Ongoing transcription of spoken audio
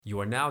You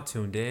are now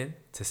tuned in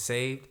to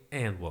Saved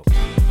and Woke.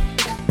 That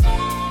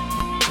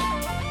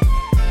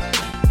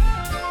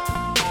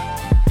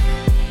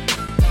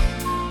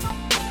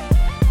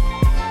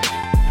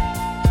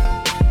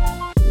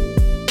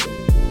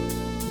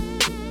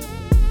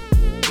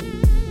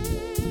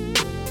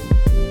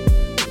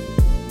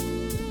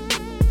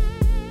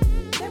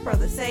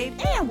brother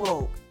saved and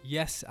woke.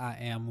 Yes, I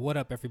am. What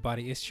up,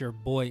 everybody? It's your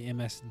boy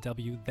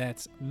MSW.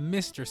 That's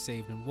Mr.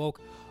 Saved and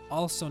Woke,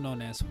 also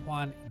known as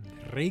Juan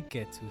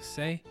Enrique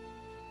Tuse,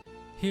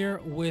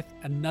 here with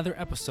another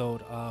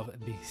episode of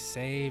the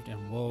Saved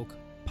and Woke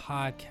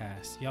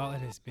podcast. Y'all,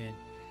 it has been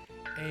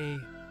a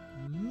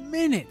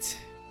minute.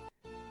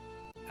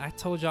 I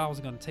told y'all I was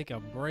going to take a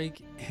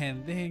break,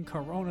 and then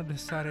Corona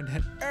decided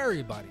that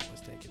everybody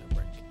was taking a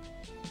break.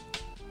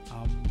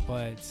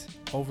 But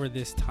over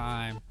this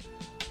time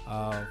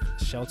of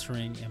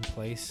sheltering in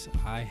place,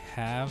 I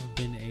have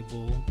been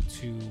able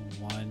to,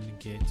 one,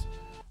 get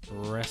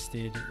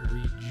rested,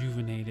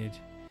 rejuvenated,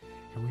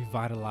 and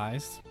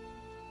revitalized,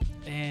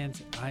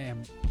 and I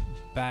am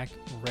back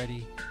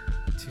ready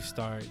to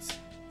start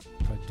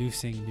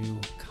producing new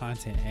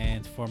content.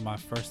 And for my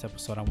first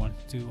episode, I wanted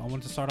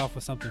to start off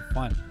with something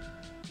fun,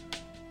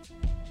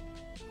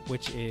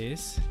 which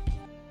is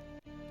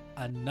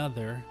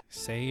another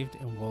Saved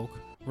and Woke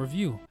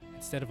review.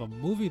 Instead of a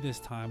movie this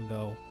time,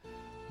 though,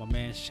 my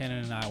man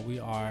Shannon and I, we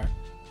are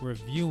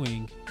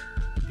reviewing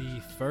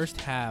the first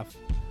half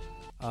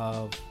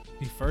of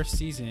the first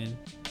season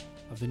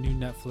of the new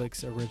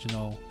Netflix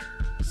original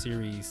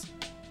series,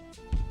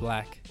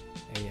 Black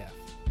AF.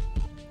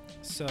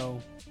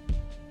 So,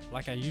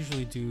 like I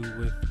usually do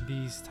with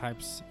these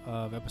types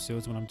of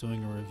episodes when I'm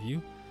doing a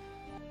review,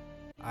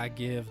 I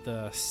give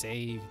the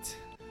saved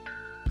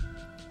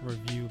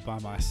review by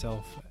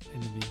myself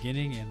in the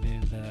beginning, and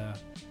then the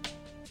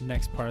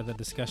next part of the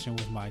discussion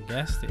with my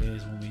guest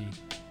is when we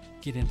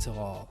get into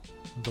all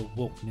the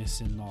wokeness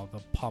and all the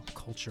pop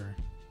culture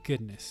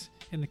goodness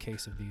in the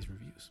case of these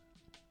reviews.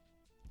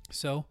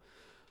 So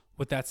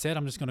with that said,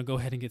 I'm just going to go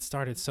ahead and get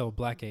started. So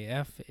Black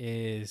AF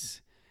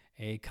is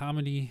a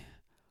comedy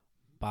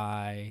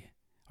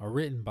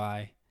written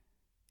by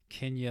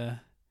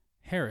Kenya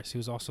Harris,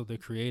 who's also the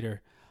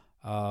creator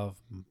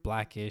of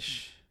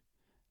Blackish,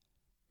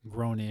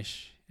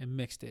 Grownish, and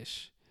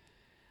Mixedish,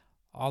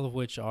 all of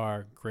which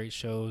are great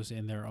shows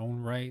in their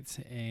own right.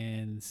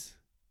 And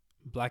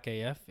Black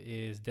AF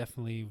is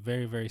definitely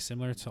very, very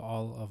similar to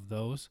all of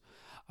those.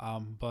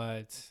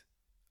 But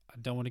I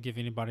don't want to give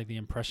anybody the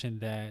impression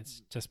that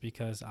just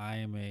because I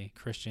am a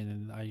Christian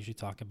and I usually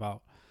talk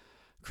about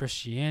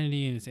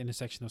Christianity and its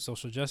intersection of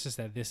social justice,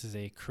 that this is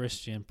a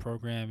Christian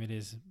program. It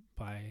is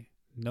by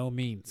no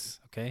means,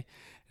 okay?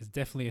 It's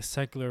definitely a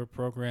secular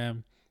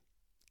program,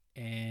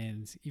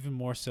 and even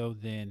more so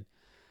than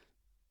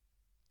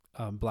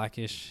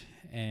Blackish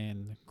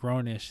and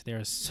Grownish,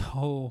 there's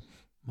so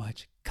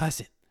much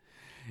cussing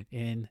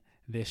in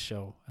this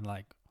show, and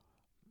like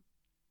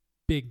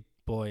big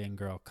boy and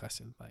girl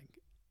cussing, like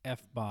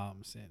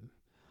F-bombs and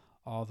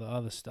all the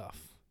other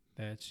stuff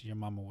that your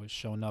mama would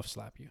show enough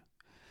slap you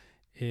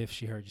if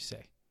she heard you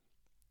say.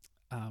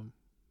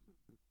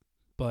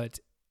 But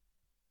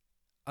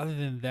other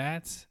than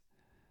that,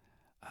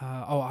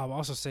 I'll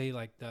also say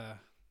like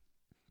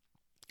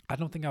I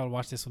don't think I would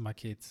watch this with my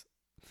kids.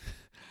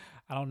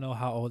 I don't know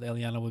how old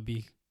Eliana would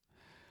be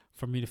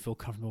for me to feel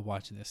comfortable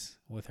watching this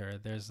with her.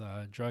 There's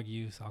drug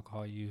use,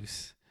 alcohol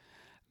use.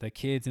 The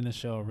kids in the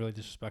show are really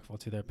disrespectful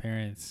to their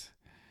parents.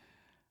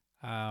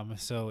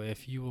 So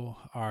if you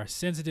are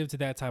sensitive to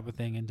that type of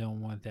thing and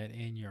don't want that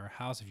in your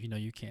house, if you know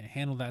you can't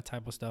handle that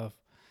type of stuff,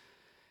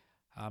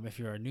 if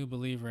you're a new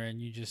believer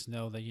and you just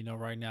know that,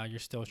 right now you're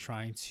still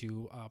trying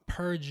to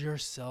purge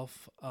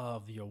yourself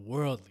of your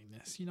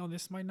worldliness,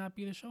 this might not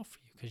be the show for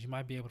you, because you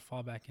might be able to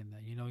fall back in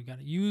that. You got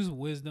to use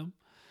wisdom,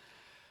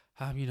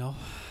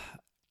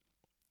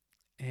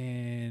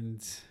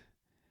 and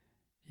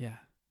yeah,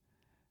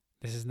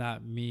 this is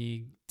not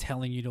me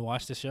telling you to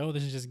watch the show.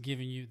 This is just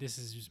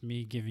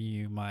me giving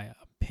you my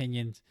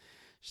opinions,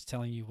 just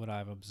telling you what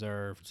I've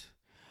observed.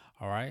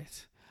 All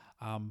right.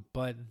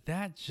 But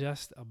that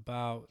just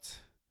about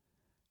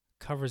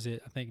covers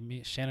it. I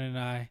think Shannon and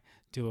I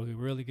do a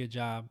really good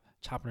job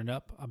chopping it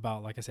up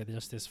about, like I said,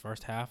 just this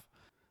first half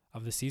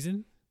of the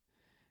season.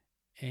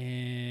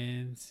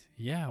 And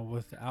yeah,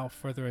 without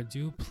further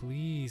ado,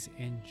 please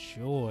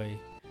enjoy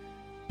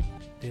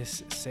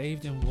this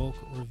Saved and Woke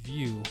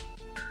review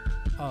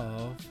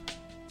of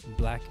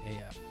Black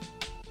AF.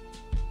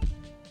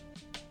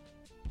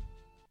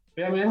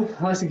 Yeah, man,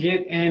 let's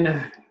get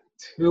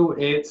into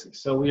it.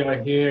 So we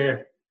are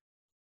here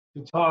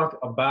to talk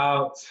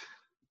about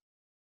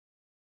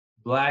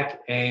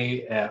Black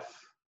AF,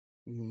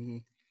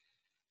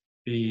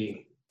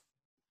 the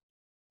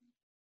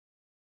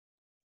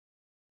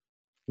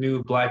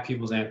new Black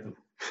people's anthem.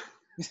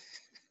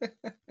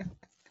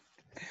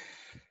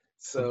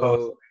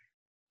 So,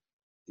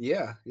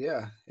 yeah.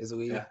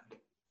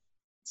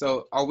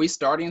 So, are we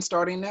starting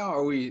now?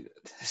 Are we?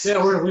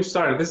 Yeah, we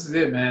started. This is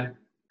it, man.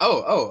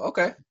 Oh,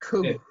 okay,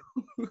 cool.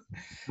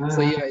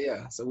 So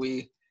yeah. So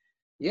we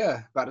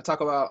about to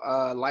talk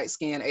about light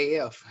skin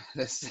AF.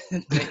 That's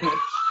the name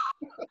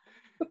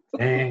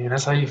Dang,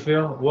 that's how you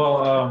feel?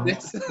 Well, of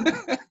this.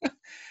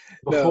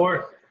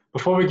 No.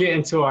 before we get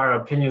into our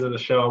opinions of the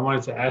show, I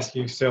wanted to ask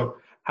you, so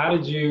how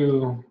did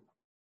you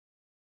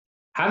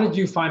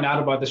find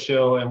out about the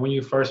show, and when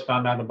you first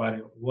found out about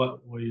it,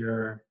 what were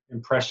your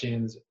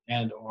impressions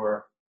and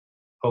or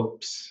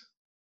hopes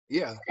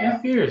Yeah.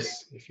 and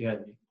fears, if you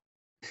had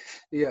any?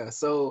 Yeah.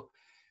 So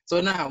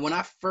now when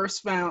I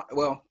first found,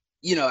 well,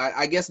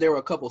 I guess there were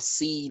a couple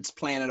seeds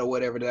planted or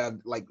whatever that I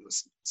like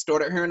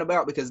started hearing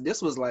about, because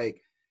this was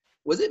like,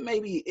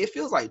 it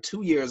feels like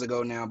 2 years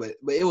ago now, but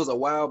it was a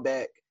while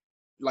back.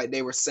 Like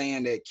they were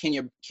saying that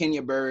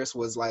Kenya Barris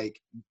was like,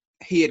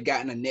 he had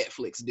gotten a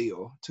Netflix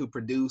deal to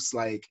produce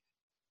like,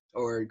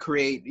 or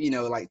create,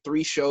 like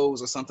 3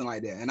 shows or something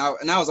like that. And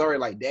I was already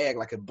like, dag,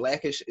 like if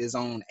Blackish is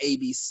on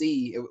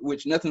ABC,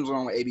 which nothing's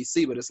wrong with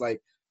ABC, but it's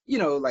like,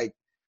 like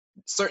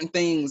certain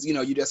things,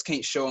 you just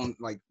can't show on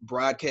like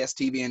broadcast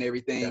TV and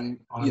everything,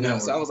 on a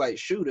network. So I was like,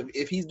 shoot,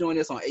 if he's doing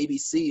this on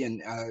ABC,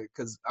 and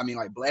because I mean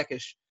like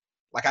Blackish,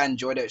 like I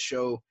enjoy that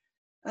show.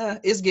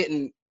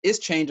 It's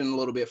changing a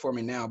little bit for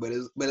me now, but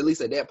at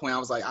least at that point I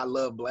was like, I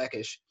love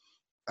Blackish.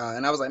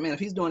 And I was like, man, if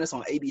he's doing this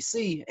on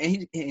ABC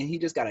and he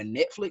just got a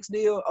Netflix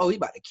deal, oh, he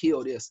about to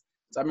kill this.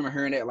 So I remember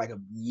hearing that like a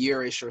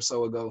year-ish or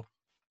so ago.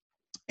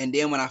 And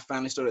then when I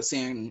finally started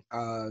seeing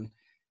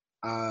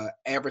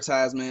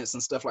advertisements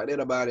and stuff like that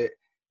about it,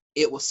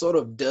 it was sort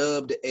of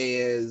dubbed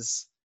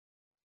as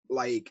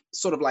like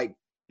sort of like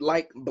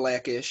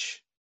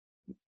Blackish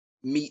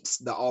meets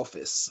The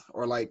Office,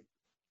 or like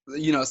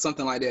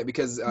something like that,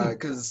 because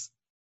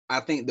I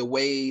think the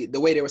way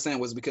they were saying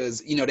was because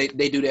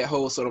they do that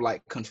whole sort of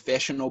like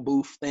confessional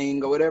booth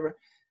thing or whatever,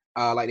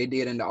 like they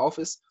did in The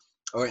Office,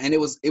 and it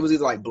was either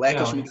like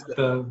Blackish meets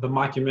the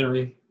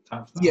mockumentary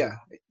type stuff.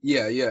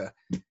 Yeah.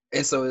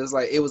 And so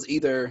it was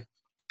either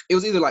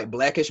like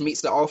Blackish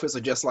meets The Office,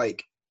 or just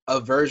like a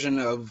version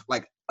of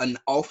like The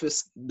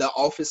Office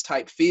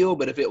type feel,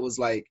 but if it was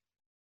like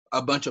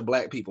a bunch of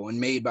black people and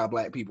made by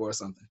black people or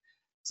something.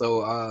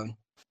 So I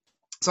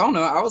don't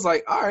know. I was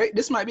like, all right,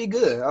 this might be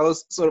good. I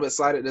was sort of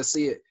excited to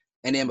see it.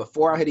 And then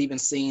before I had even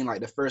seen like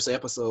the first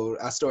episode,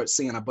 I started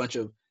seeing a bunch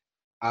of,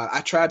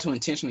 I tried to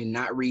intentionally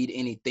not read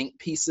any think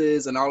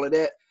pieces and all of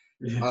that.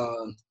 Yeah.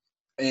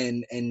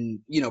 And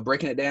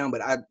breaking it down,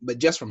 but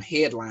just from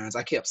headlines,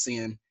 I kept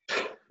seeing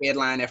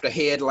headline after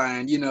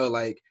headline,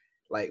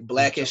 like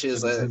Blackish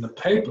is in the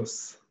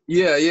papers.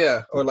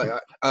 Yeah. Or like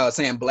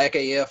saying Black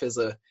AF is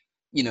a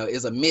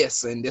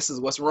miss, and this is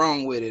what's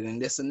wrong with it,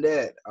 and this and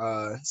that.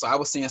 So I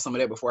was seeing some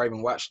of that before I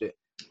even watched it.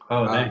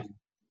 Oh, dang.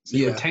 So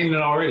you were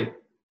tainted already.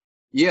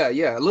 Yeah,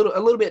 a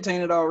little bit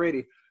tainted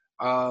already.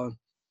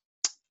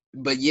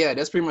 But yeah,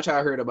 that's pretty much how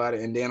I heard about it.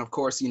 And then of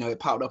course, it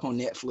popped up on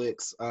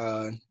Netflix,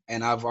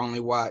 and I've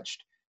only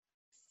watched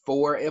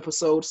 4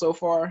 episodes so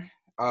far.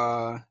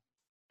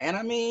 And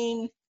I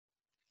mean,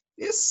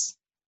 it's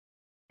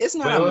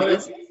not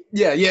amazing.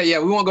 Yeah.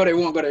 We won't go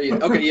there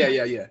yet.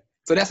 Okay, yeah.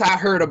 So that's how I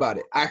heard about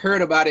it. I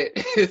heard about it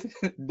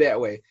that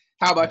way.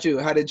 How about you?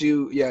 How did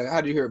you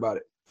hear about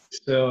it?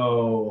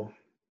 So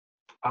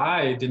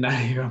I did not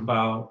hear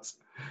about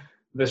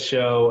the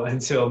show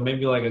until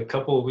maybe like a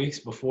couple of weeks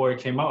before it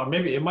came out. Or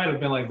maybe it might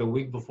have been like the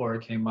week before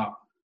it came out.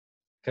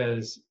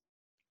 Because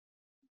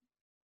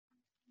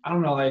I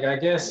don't know, like I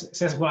guess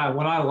since when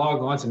I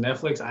log on to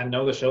Netflix, I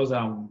know the shows that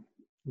I'm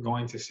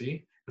going to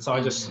see. And so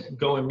I just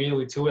go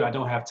immediately to it. I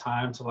don't have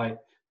time to like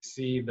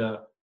see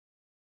the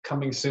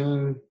coming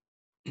soon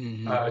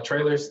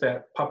trailers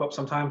that pop up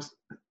sometimes.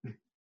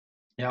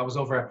 Yeah, I was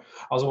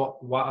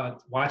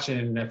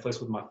watching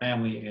Netflix with my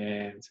family,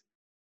 and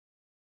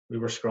we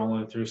were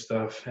scrolling through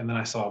stuff, and then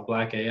I saw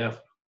Black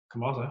AF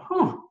come on. I was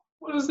like,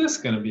 what is this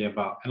going to be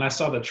about? And I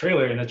saw the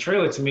trailer, and the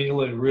trailer to me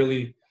looked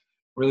really,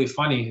 really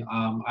funny.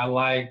 I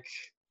like,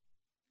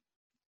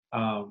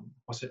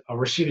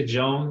 Rashida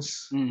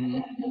Jones.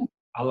 Mm-hmm.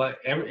 I like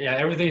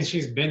everything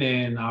she's been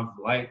in.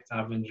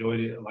 I've enjoyed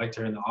it. I liked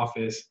her in The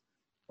Office.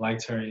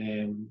 Liked her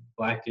in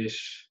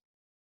Blackish,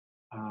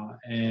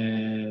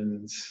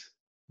 and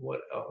what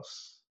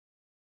else?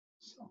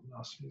 Something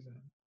else she's in.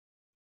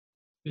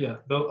 Yeah.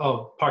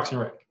 Parks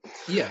and Rec.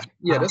 Yeah.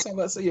 That's all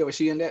I say. Yeah, was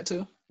she in that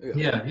too?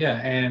 Yeah.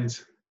 And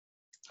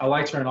I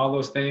liked her in all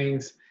those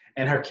things.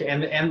 And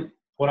and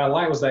what I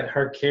liked was that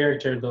her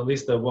character, at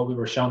least what we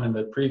were shown in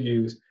the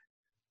previews,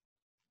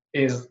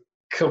 is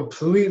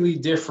completely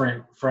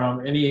different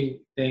from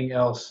anything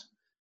else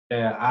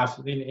that I've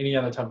seen, any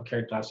other type of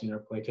character I've seen her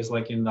play. Because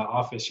like in The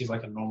Office, she's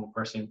like a normal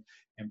person.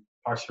 And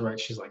Parks and Rec,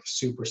 she's like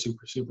super,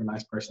 super, super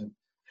nice person.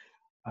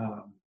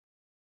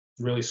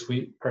 Really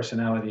sweet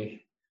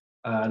personality.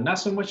 Not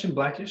so much in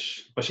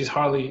Blackish, but she's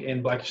hardly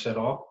in Blackish at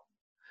all.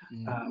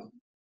 Mm-hmm.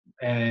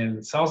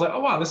 And so I was like, oh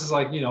wow, this is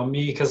like,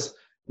 me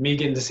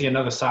getting to see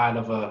another side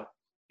of a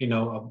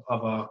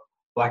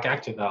black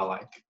actor that I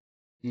like.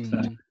 Mm-hmm. So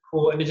that's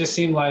cool. And it just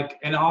seemed like,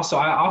 and also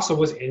I also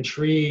was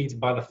intrigued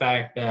by the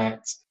fact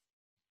that,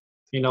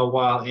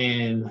 while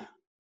in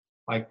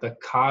like the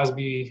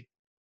Cosby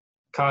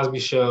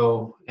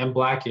Show and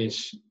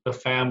Blackish, the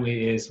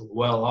family is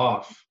well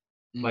off.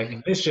 Like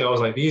in this show, I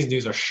was like, these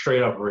dudes are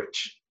straight up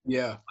rich.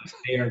 Yeah. Like,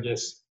 they are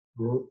just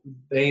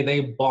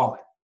they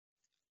balling.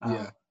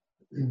 Yeah.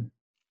 Even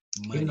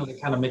though they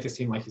kind of make it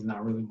seem like he's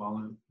not really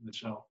balling in the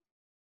show.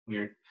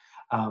 Weird.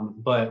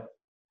 But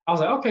I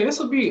was like, okay, this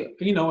will be,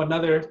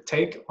 another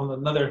take on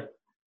another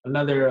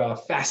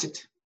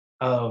facet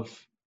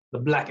of the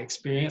Black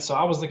experience. So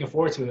I was looking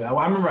forward to it.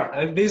 I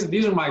remember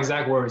these are my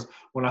exact words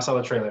when I saw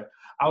the trailer.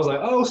 I was like,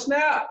 oh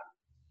snap,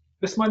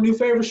 this is my new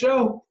favorite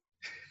show.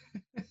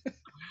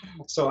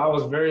 So I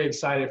was very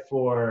excited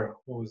for,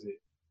 what was it,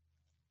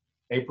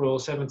 April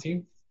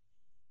 17th?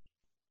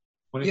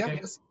 When it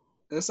came?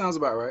 That sounds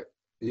about right.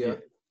 Yeah.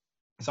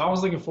 So I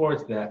was looking forward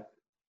to that.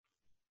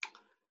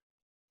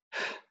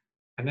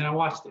 And then I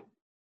watched it.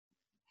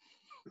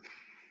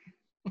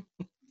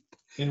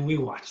 And we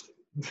watched it.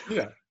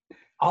 Yeah.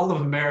 All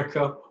of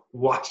America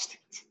watched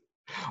it.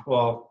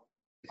 Well,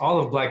 all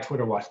of Black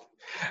Twitter watched it.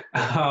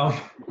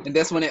 And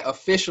that's when it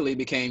officially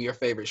became your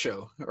favorite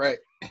show, right?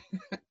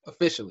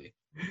 Officially.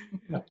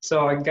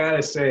 So I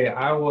gotta say,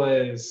 I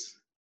was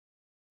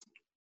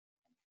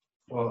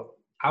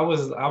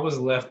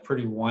left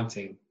pretty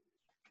wanting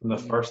from the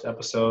first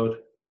episode.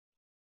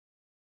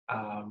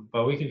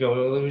 But we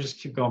just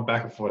keep going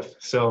back and forth.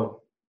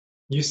 So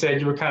you said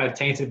you were kind of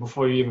tainted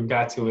before you even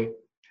got to it.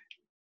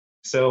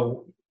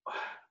 So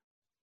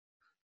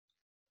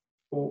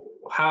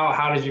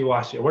how did you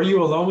watch it? Were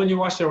you alone when you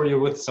watched it, or were you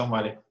with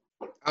somebody?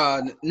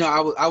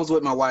 No, I was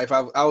with my wife.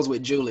 I was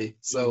with Julie.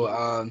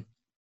 So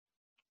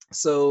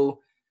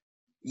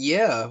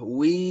yeah,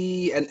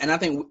 and I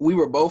think we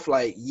were both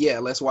like, yeah,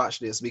 let's watch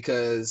this,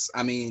 because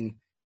I mean,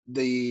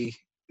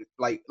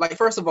 like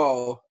first of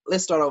all,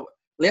 let's start off.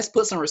 Let's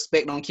put some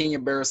respect on Kenya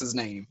Barris's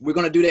name. We're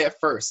gonna do that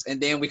first,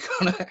 and then we're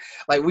gonna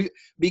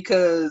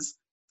because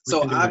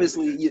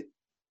obviously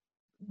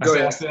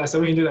I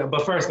said we can do that.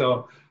 But first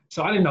though,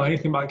 so I didn't know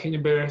anything about Kenya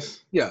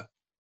Barris. Yeah.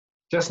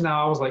 Just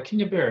now I was like,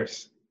 Kenya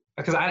Barris,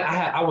 because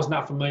I was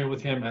not familiar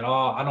with him at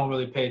all. I don't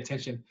really pay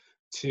attention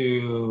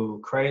to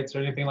credits or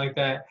anything like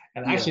that.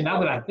 And actually, now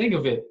that I think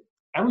of it,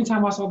 every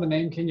time I saw the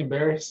name Kenya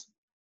Barris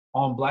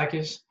on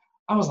Blackish,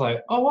 I was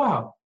like, oh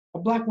wow, a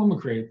Black woman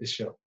created this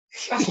show.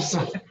 That's what's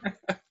up.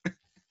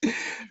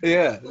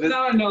 Yeah. But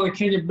now I know that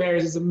Kenya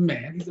Barris is a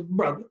man. He's a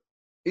brother.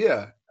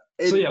 Yeah.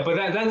 So yeah, but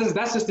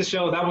that's just the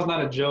show. That was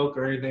not a joke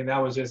or anything. That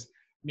was just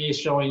me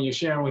sharing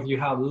with you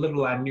how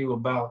little I knew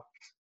about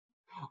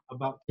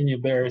Kenya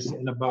Barris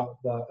and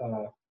about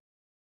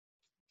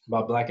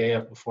Black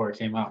AF before it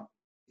came out.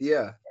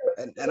 Yeah,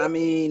 and I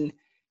mean,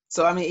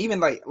 so I mean, even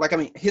like I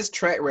mean, his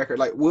track record.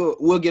 Like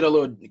we'll get a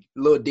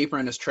little deeper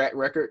in his track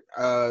record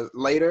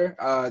later.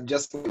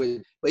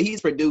 But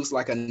he's produced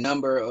like a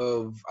number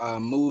of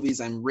movies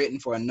and written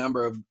for a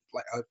number of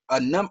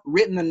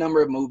written a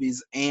number of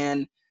movies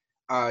and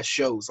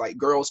shows like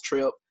Girls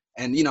Trip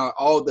and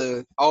all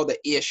the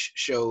ish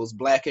shows,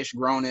 Blackish,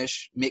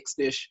 Grownish,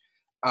 Mixedish,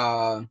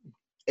 and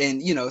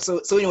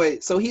so anyway,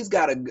 so he's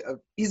got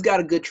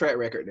a good track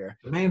record there.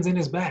 The man's in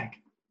his bag.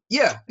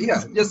 Yeah,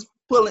 just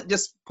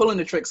pulling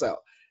the tricks out.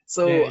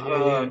 So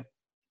yeah.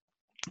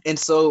 And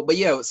so, but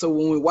yeah, so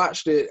when we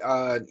watched it,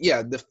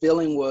 the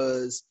feeling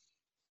was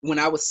when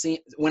I was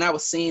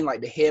seeing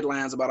like the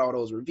headlines about all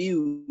those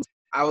reviews,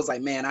 I was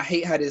like, man, I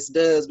hate how this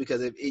does,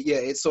 because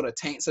it sort of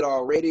taints it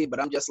already.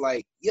 But I'm just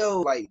like,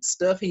 like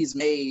stuff he's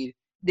made,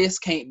 this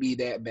can't be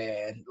that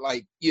bad,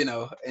 like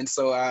And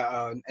so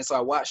I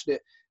watched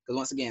it because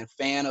once again,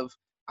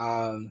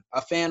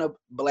 a fan of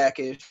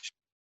Blackish,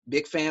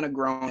 big fan of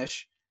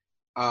Grownish,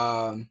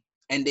 and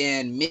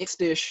then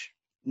Mixedish,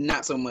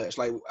 not so much.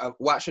 Like I've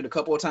watched it a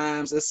couple of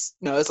times. It's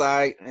it's all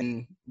right,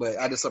 but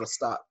I just sort of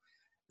stopped.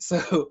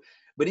 So,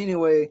 but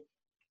anyway,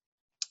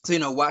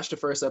 so watched the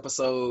first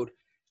episode.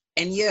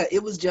 And yeah,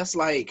 it was just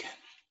like,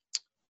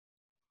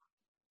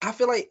 I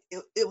feel like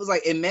it was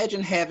like,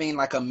 imagine having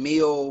like a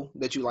meal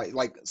that you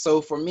like,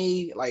 so for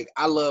me, like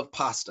I love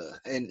pasta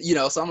and,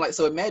 so I'm like,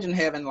 so imagine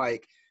having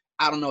like,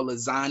 I don't know,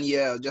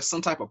 lasagna or just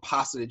some type of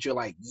pasta that you're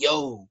like,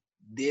 yo,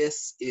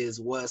 this is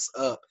what's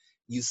up.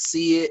 You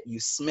see it, you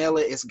smell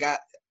it. It's got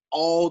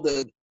all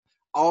the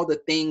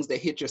things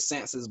that hit your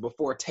senses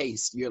before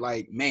taste. You're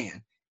like,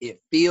 man, it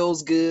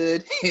feels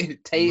good.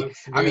 It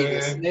tastes. I mean,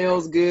 it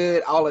smells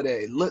good. All of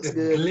that. It looks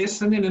good.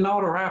 Glistening in all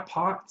the right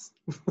parts.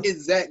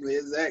 Exactly.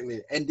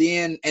 And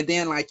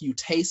then like you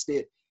taste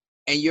it,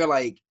 and you're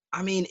like,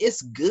 I mean,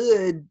 it's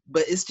good,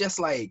 but it's just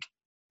like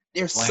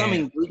there's some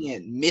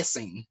ingredient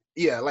missing.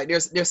 Yeah, like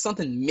there's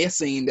something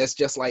missing that's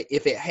just like,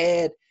 if it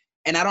had,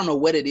 and I don't know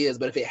what it is,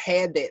 but if it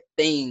had that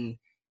thing,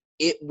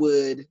 it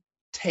would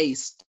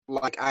taste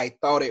like I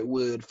thought it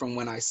would from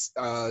when I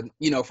smelled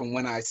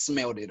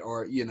it,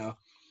 or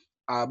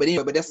but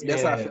anyway, but that's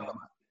how I felt about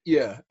it.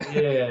 Yeah.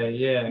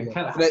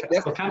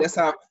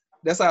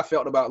 That's how I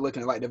felt about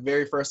looking at like the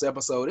very first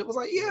episode. It was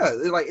like,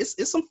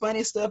 it's some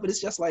funny stuff, but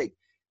it's just like,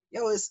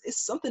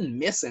 it's something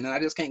missing, and I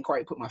just can't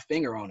quite put my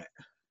finger on it.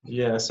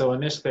 Yeah. So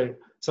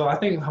I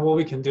think what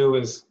we can do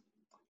is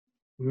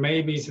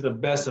maybe to the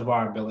best of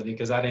our ability,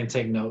 because I didn't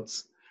take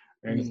notes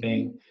or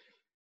anything,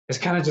 is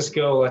kind of just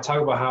go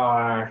talk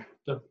about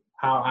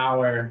how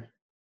our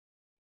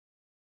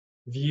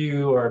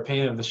view or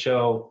opinion of the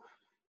show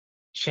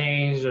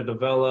changed or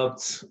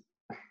developed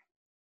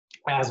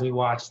as we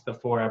watched the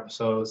 4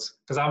 episodes.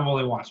 Because I've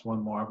only watched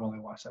one more. I've only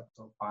watched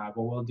episode 5,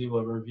 but we'll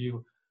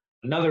do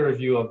another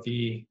review of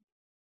the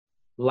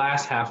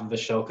last half of the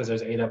show, because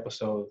there's 8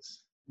 episodes.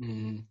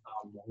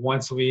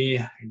 Once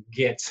we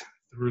get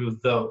through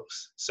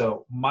those.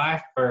 So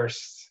I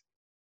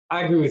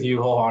agree with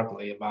you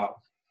wholeheartedly about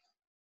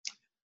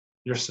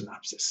your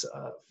synopsis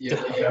of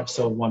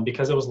episode 1,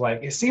 because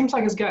it seems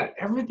like it's got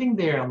everything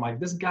there. I'm like,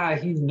 this guy,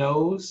 he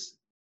knows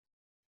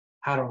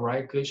how to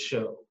write good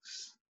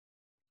shows.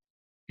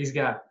 He's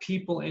got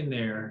people in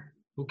there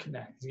who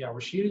connect. He's got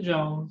Rashida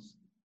Jones.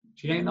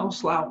 She ain't no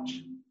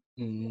slouch.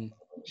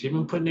 She's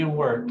been putting in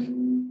work.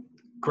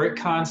 Great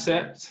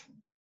concept.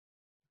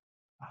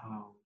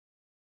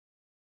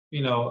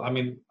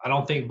 I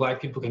don't think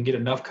Black people can get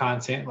enough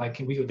content.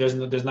 Like,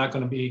 there's not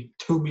going to be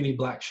too many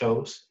Black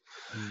shows.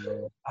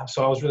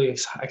 So I was really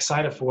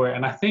excited for it.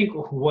 And I think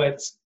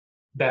what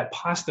that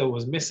pasta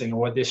was missing, or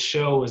what this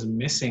show is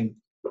missing,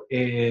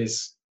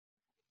 is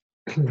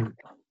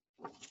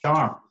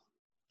charm.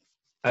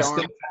 That's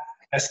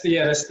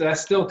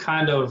still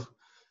kind of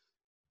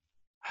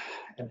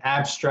an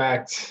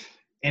abstract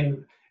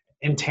and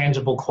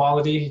intangible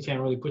quality you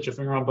can't really put your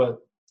finger on. But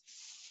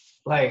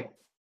like,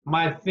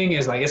 my thing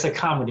is, like, it's a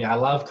comedy. I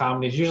love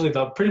comedies. Usually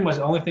pretty much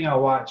the only thing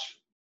I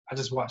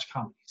just watch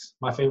comedies.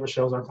 My favorite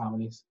shows are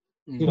comedies.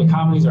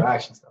 Comedies are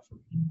action stuff for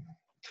me.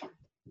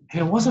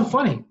 And it wasn't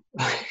funny.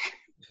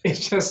 It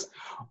just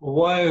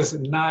was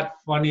not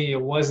funny.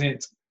 It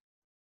wasn't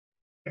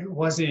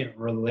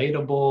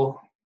relatable.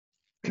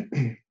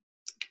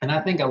 And I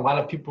think a lot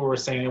of people were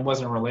saying it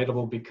wasn't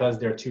relatable because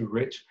they're too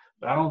rich.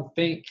 But I don't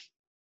think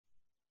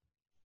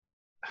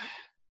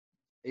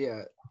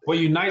what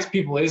unites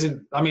people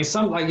isn't,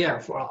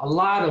 for a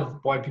lot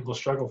of white people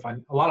struggle,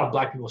 a lot of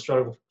Black people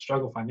struggle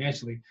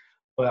financially,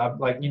 but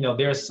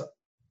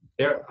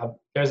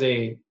there's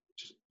a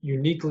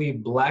uniquely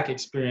Black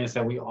experience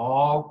that we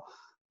all,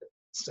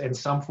 in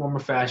some form or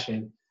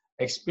fashion,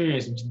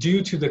 experience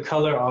due to the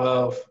color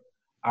of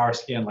our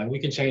skin. Like, we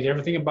can change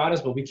everything about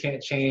us, but we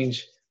can't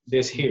change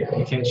this here.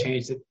 We can't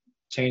change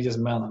this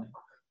melanin.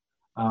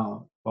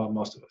 Well,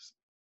 most of us.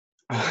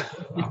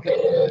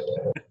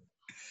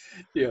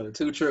 Yeah,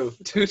 too true.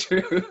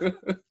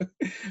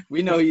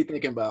 We know who you're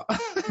thinking about.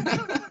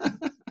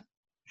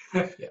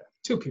 Yeah,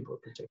 2 people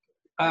in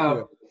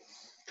particular.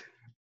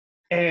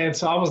 And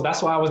so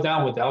that's why I was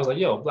down with it. I was like,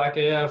 yo, Black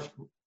AF,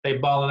 they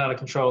balling out of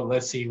control.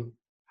 Let's see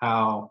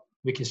how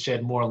we can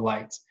shed more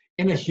light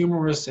in a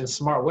humorous and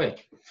smart way.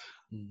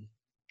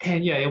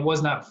 And yeah, it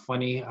was not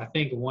funny. I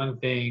think one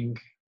thing,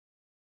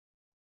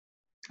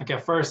 like,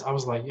 at first I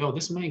was like, yo,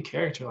 this main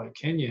character, like,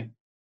 Kenya.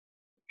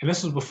 And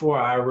this was before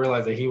I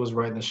realized that he was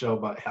writing the show.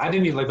 But I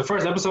didn't even, like, the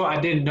first episode, I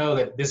didn't know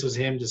that this was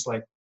him just,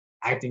 like,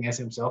 acting as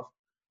himself.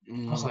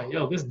 I was like,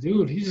 yo, this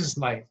dude, he's just,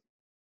 like,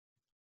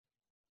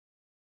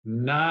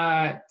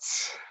 I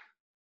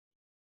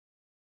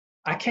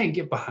can't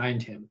get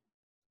behind him.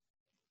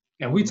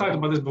 And we talked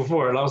about this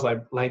before, and I was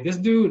like, this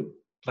dude,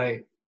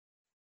 like,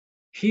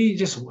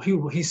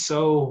 he's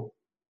so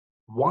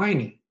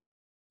whiny.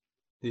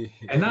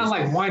 And not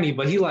like whiny,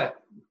 but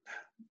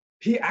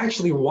he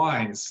actually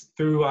whines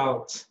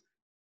throughout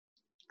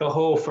the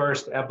whole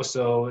first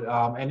episode.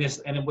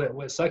 And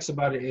what sucks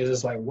about it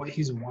is like, what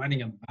he's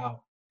whining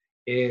about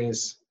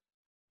is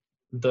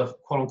the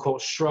quote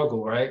unquote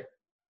struggle, right?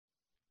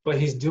 But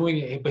he's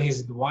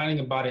whining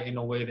about it in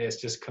a way that's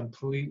just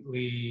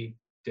completely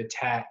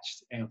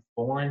detached and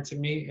foreign to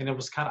me. And it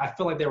was I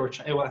feel like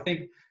I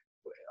think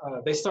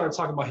they started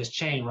talking about his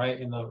chain, right,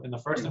 in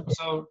the first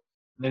episode.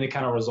 And then it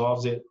kind of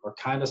resolves it, or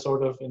kind of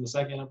sort of, in the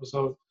second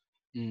episode.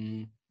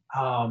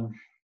 But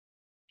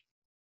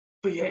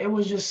yeah, it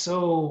was just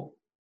so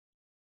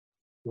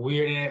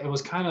weird. And it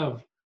was kind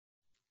of,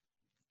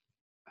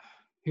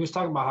 he was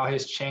talking about how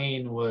his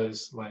chain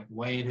was like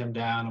weighing him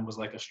down and was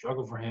like a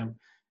struggle for him.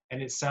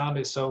 And it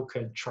sounded so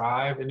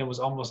contrived, and it was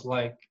almost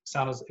like, it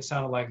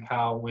sounded like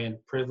how when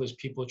privileged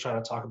people try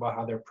to talk about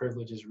how their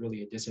privilege is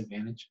really a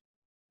disadvantage.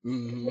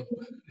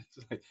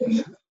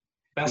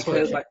 That's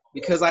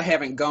because I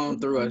haven't gone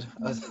through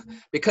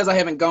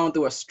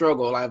a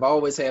struggle. I've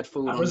always had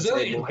food. I'm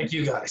resilient like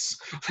you guys.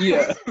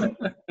 Yeah. I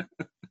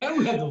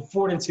don't have the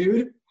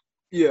fortitude.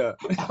 Yeah.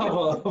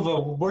 of a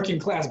working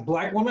class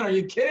Black woman. Are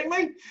you kidding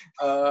me?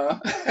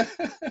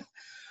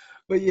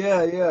 But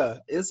yeah.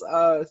 It's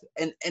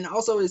and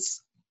also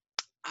it's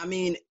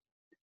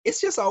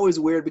just always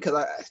weird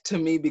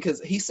because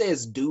he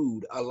says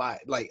dude a lot.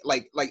 Like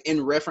in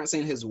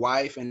referencing his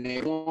wife and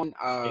everyone.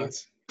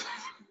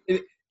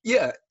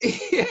 Yeah.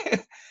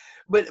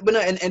 But no,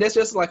 and that's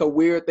just like a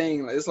weird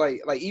thing. It's like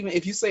even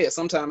if you say it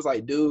sometimes,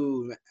 like,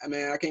 dude,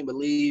 I can't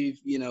believe,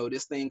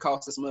 this thing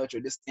cost this much, or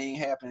this thing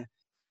happened.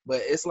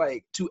 But it's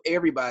like, to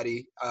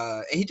everybody,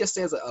 and he just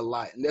says it a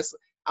lot. And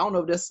I don't know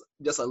if that's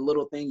just a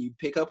little thing you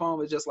pick up on,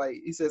 but just like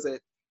he says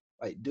it,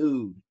 like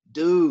dude,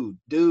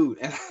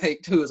 and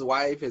like to his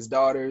wife, his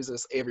daughters,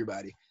 it's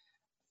everybody.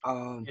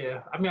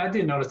 Yeah, I mean, I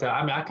did notice that.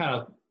 I mean,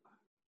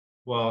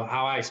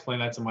 how I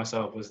explained that to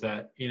myself was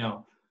that,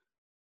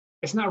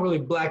 it's not really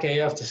black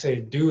AF to say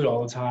dude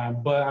all the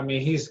time, but I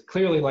mean, he's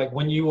clearly like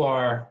when you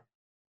are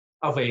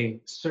of a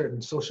certain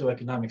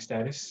socioeconomic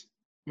status,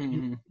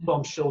 you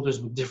bump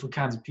shoulders with different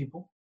kinds of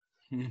people.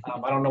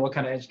 I don't know what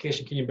kind of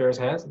education Kenya Barris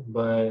has,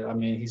 but I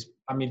mean,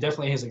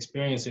 definitely his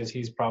experiences,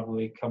 he's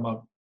probably come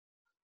up,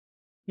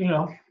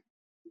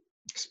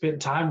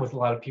 spent time with a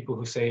lot of people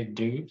who say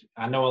dude.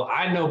 I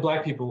do know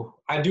black people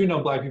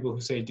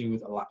who say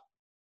dude a lot.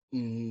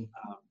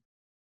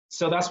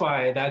 So that's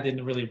why that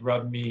didn't really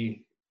rub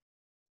me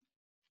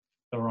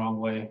the wrong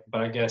way.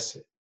 But I guess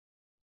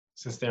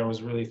since there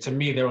was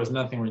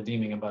nothing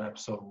redeeming about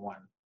episode 1.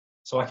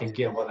 So I can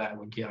get what that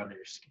would get under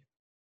your skin.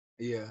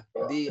 Yeah.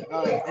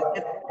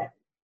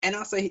 And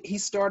I'll say he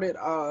started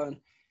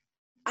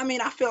I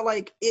mean, I feel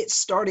like it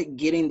started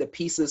getting the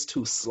pieces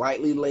to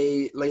slightly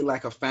lay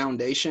like a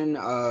foundation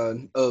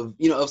of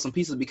some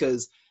pieces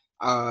because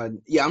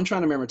I'm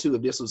trying to remember too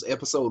if this was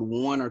episode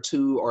 1 or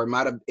 2 or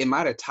it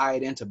might have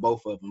tied into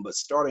both of them. But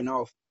starting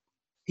off,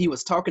 he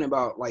was talking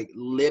about like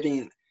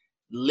living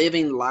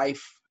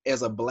life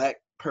as a black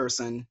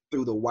person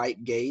through the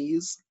white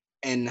gaze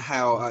and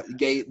how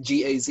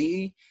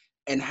GAZE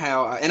and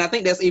how and I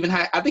think that's even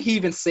how I think he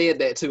even said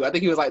that too. I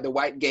think he was like the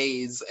white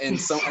gaze and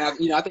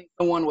I think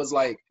someone was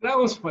like that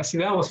was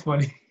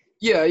funny.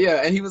 Yeah,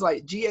 and he was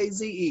like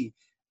GAZE.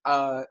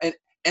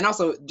 And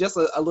also just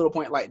a little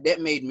point like that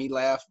made me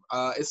laugh,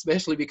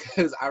 especially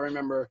because I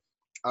remember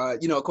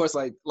of course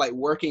like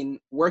working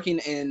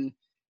in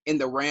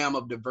the realm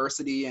of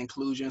diversity,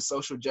 inclusion,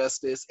 social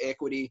justice,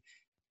 equity.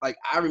 Like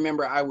I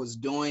remember I was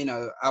doing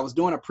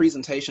a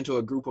presentation to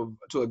a group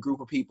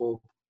of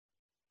people,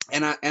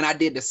 and I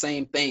did the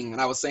same thing,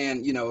 and I was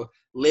saying,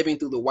 living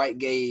through the white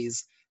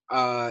gaze,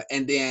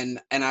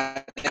 and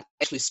I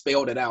actually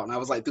spelled it out, and I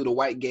was like through the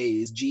white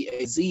gaze,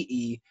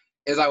 GAZE,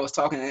 as I was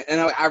talking,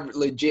 and I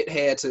legit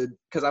had to,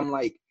 because I'm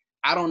like,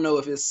 I don't know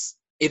if it's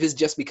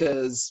just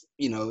because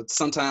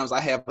sometimes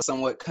I have a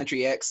somewhat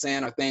country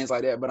accent or things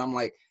like that, but I'm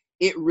like,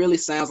 it really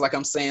sounds like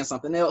I'm saying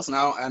something else, and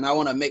I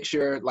want to make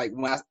sure like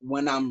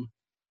when I'm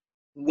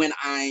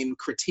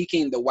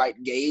critiquing the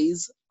white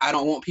gaze, I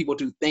don't want people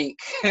to think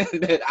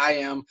that I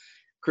am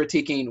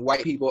critiquing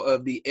white people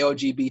of the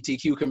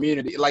LGBTQ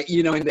community, like,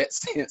 in that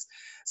sense.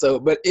 So,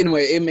 but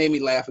anyway, it made me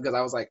laugh because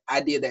I was like,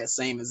 I did that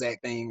same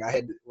exact thing.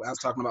 I was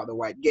talking about the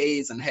white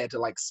gaze and had to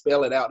like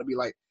spell it out to be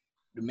like,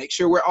 to make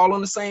sure we're all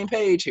on the same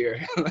page here.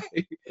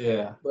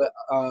 Yeah.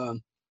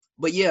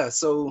 But yeah,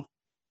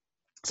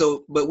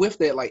 but with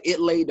that, like it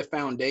laid the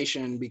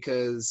foundation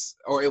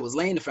it was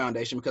laying the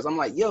foundation because I'm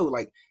like, yo,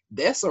 like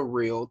that's a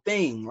real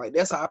thing. Like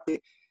that's how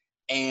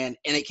and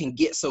it can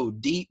get so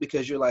deep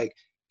because you're like,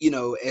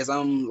 as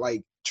I'm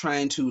like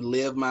trying to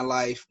live my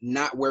life,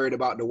 not worried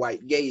about the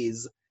white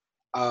gaze,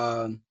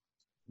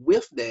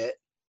 with that,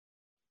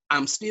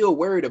 I'm still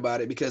worried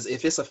about it because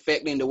if it's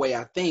affecting the way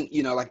I think,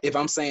 like if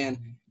I'm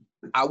saying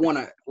I want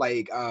to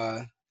like,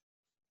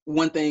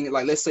 one thing,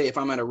 like let's say if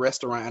I'm at a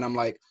restaurant and I'm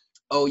like,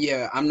 oh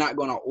yeah, I'm not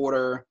going to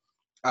order,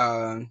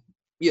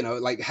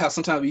 like how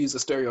sometimes we use a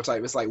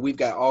stereotype. It's like, we've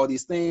got all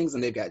these things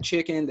and they've got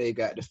chicken, they've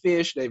got the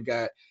fish, they've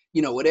got,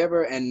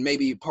 whatever. And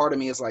maybe part of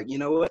me is like, you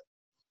know what?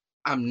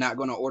 I'm not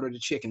going to order the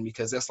chicken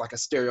because that's like a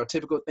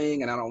stereotypical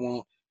thing. And I don't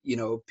want,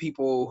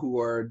 people who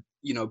are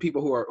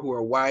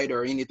white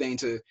or anything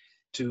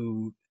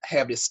to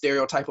have this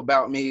stereotype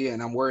about me.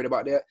 And I'm worried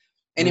about that.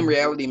 And in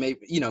reality, maybe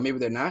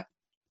they're not.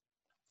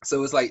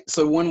 So it's like,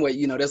 so one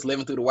way, that's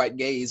living through the white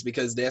gaze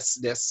because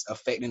that's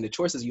affecting the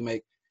choices you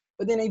make.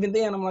 But then even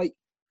then, I'm like,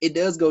 it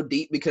does go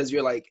deep because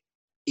you're like,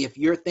 if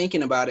you're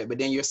thinking about it, but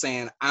then you're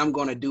saying, I'm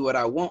going to do what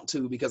I want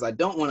to because I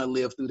don't want to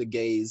live through the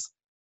gaze,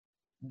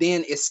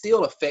 then it's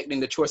still affecting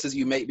the choices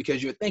you make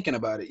because you're thinking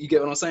about it. You get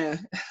what I'm saying?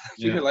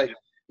 Yeah. You're like,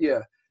 yeah.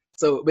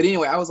 So, but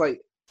anyway, I was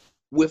like,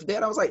 with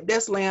that, I was like,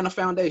 that's laying a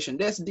foundation.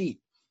 That's deep.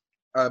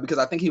 Because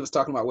I think he was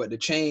talking about what the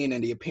chain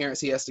and the appearance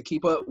he has to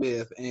keep up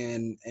with,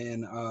 and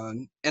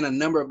a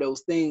number of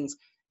those things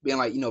being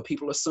like,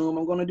 people assume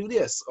I'm going to do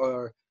this,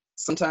 or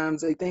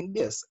sometimes they think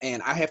this,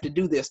 and I have to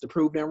do this to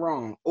prove them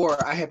wrong,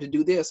 or I have to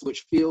do this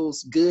which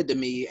feels good to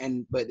me,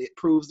 but it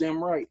proves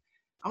them right.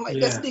 I'm like,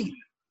 that's deep.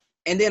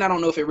 And then I don't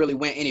know if it really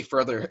went any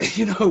further,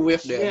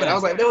 with that. Yeah. But I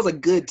was like, that was a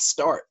good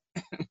start.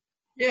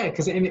 Yeah,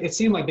 because it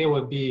seemed like there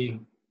would be.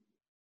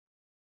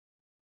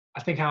 I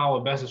think how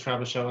what Best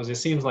Travel shows, it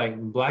seems like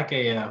Black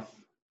AF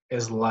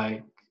is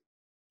like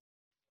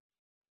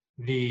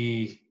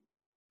the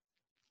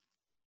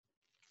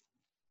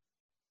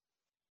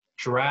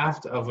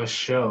draft of a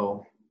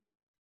show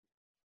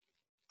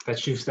that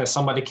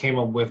somebody came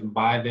up with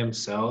by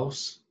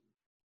themselves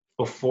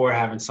before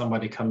having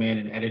somebody come in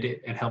and edit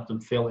it and help them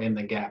fill in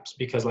the gaps.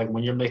 Because like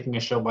when you're making a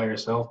show by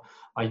yourself,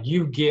 like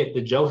you get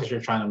the jokes that you're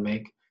trying to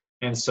make,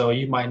 and so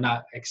you might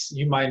not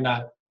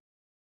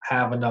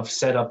have enough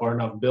setup or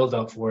enough build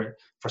up for it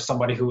for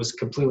somebody who is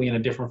completely in a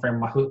different frame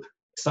of mind,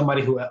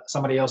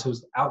 somebody else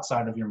who's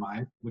outside of your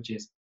mind, which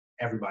is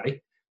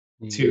everybody,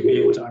 to be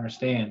able to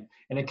understand.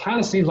 And it kind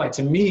of seems like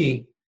to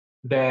me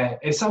that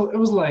it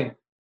was like,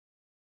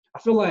 I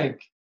feel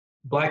like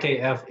Black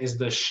AF is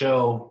the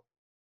show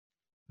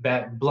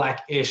that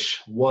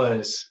Black-ish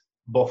was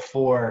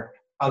before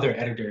other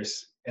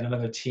editors and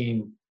another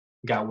team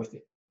got with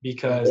it.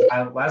 Because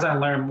as I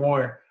learned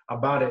more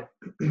about it,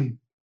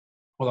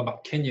 well,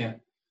 about Kenya,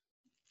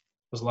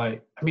 was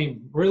like, I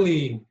mean,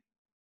 really,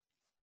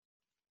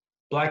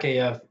 Black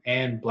AF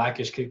and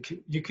Blackish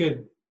you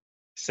could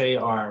say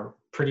are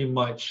pretty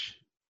much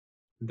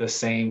the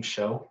same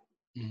show,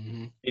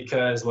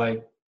 because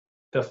like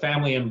the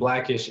family in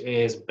Blackish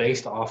is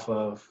based off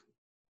of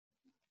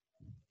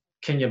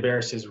Kenya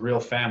Barris's real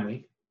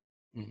family,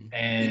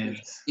 and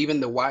even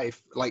the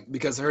wife, like,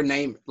 because her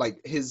name, like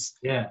his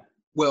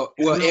well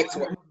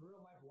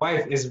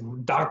ex-wife is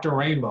Dr.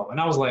 Rainbow, and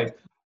I was like,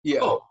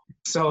 oh,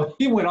 so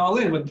he went all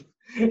in with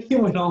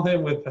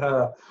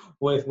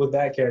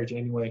that character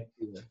anyway.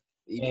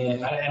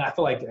 And I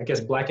feel like, I guess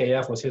Black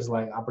AF was his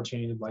like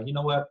opportunity to be like, you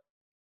know what,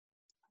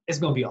 it's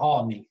gonna be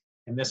all me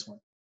in this one.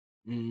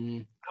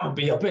 I'm gonna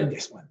be up in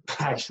this one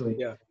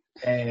actually.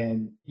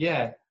 And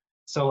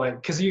so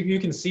like, because you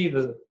can see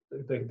the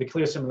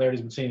clear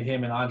similarities between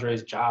him and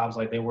Andre's jobs.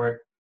 Like he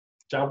works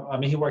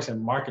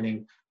in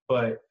marketing,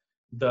 but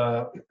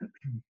the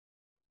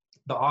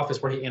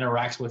office where he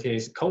interacts with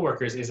his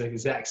coworkers is the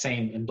exact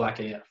same in Black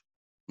AF.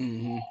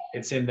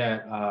 It's in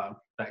that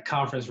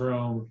conference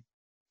room,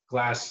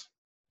 glass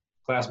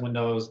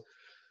windows,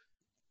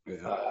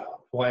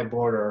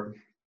 whiteboard or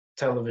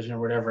television or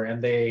whatever,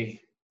 and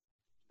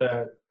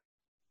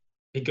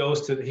he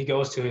goes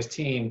to his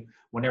team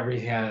whenever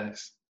he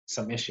has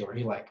some issue, or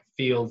he like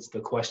fields the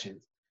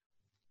questions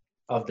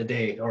of the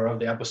day or of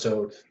the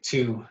episode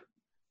to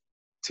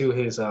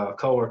his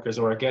coworkers,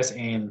 or I guess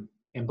in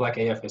Black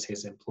AF is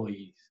his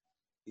employees.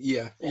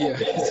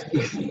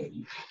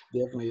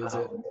 Definitely is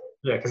it.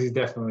 Because he's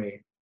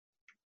definitely,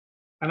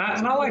 and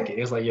I like it.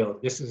 It's like, yo,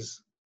 this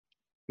is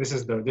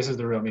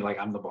the real me. Like,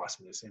 I'm the boss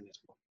in this in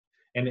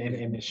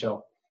this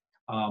show.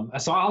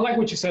 So I like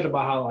what you said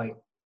about how like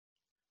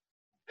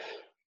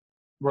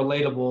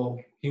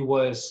relatable he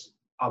was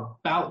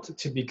about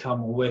to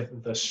become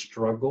with the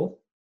struggle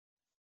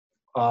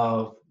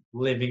of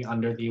living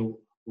under the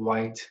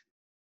white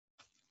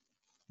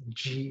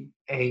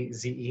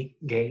GAZE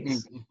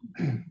gaze.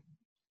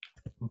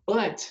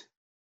 But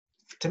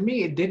to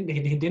me, he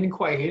didn't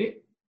quite hit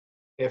it.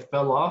 It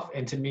fell off,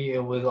 and to me,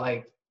 it was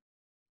like,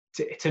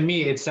 to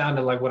me, it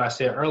sounded like what I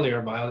said earlier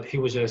about it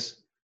was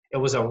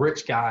a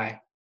rich guy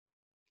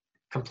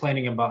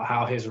complaining about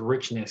how his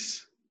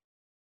richness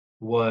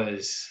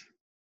was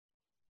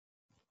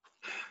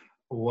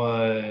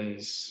a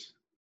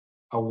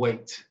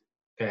weight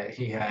that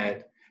he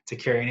had to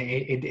carry, and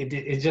it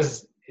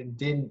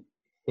didn't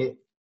hit.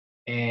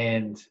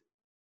 And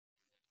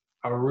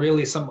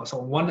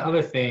one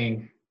other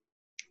thing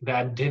that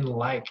I didn't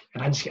like,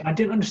 and I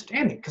didn't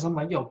understand it, because I'm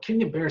like, yo,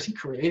 Kenya Barris, he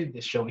created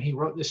this show and he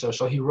wrote this show,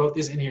 so he wrote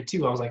this in here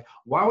too. I was like,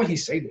 why would he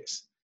say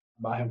this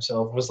about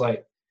himself? It was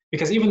like,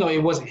 because even though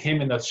it wasn't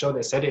him in the show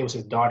that said it, it was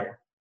his daughter.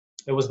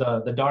 It was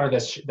the daughter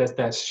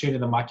that's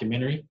shooting the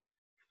mockumentary,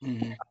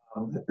 who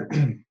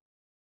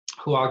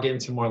I'll get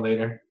into more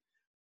later.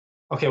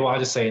 Okay, well, I'll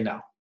just say it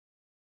now.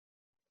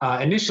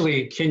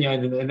 Initially, Kenya,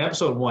 in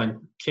episode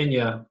 1,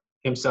 Kenya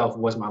himself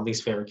was my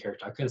least favorite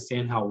character. I couldn't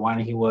stand how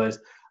whiny he was.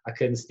 I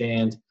couldn't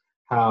stand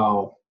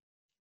how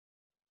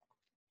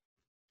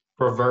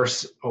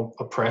reverse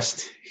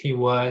oppressed he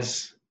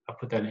was. I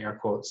put that in air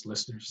quotes,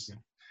 listeners.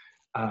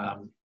 I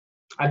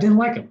didn't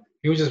like him.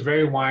 He was just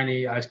very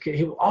whiny.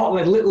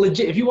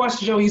 Legit. If you watch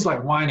the show, he's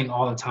like whining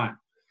all the time,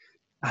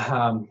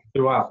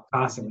 throughout,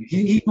 constantly.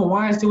 He even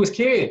whines to his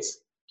kids.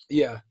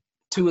 To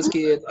his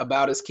kids,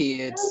 about his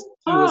kids,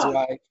 to his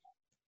wife,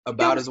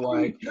 about his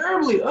wife.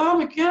 Terribly. Oh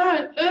my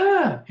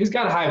God. He's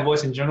got a high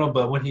voice in general,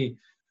 but when he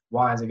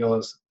whines, it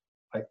goes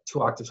like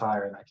 2 octaves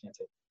higher, and I can't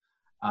take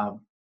it.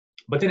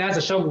 But then as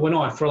the show went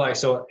on,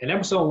 so in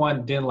episode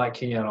 1, didn't like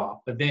Kenya at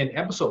all. But then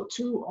episode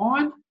 2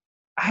 on,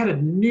 I had a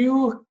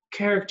new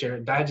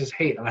character that I just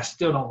hate, and I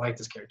still don't like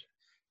this character.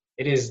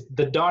 It is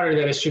the daughter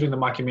that is shooting the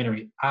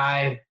mockumentary.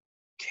 I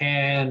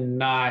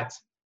cannot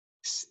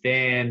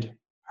stand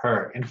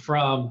her. And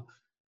from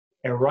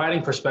a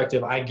writing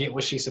perspective, I get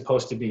what she's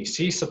supposed to be.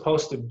 She's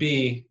supposed to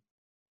be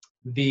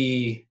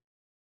the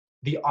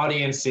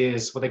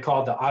audience's, what they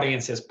call the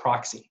audience's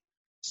proxy.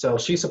 So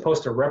she's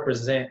supposed to be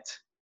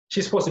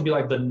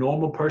like the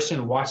normal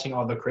person watching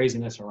all the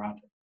craziness around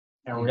her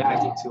and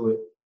reacting to it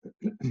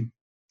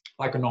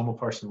like a normal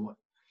person would.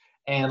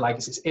 And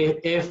like,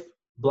 if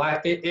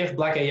Black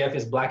AF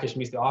is Blackish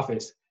meets The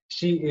Office,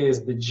 she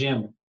is the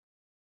Jim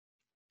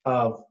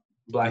of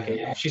Black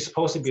AF. She's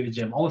supposed to be the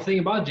Jim. Only thing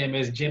about Jim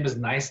is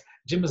nice,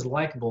 Jim is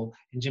likable,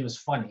 and Jim is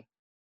funny.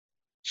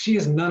 She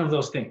is none of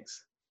those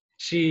things.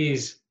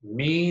 She's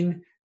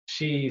mean.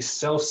 She's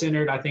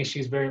self-centered. I think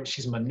she's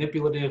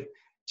manipulative.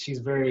 she's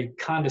very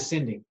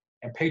condescending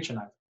and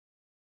patronizing.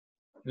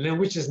 And then,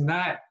 which is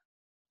not,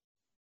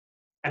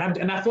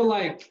 and I feel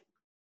like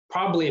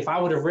probably if I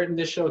would have written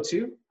this show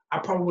too, I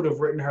probably would have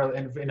written her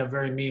in a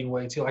very mean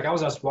way too. Like I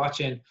was just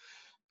watching,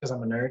 because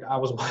I'm a nerd, I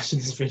was watching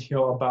this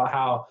video about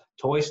how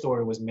Toy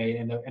Story was made,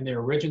 and the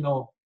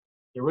original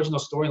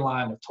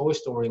storyline of Toy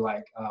Story,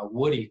 like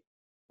Woody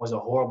was a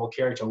horrible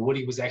character.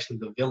 Woody was actually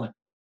the villain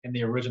in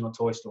the original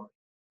Toy Story.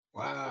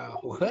 Wow.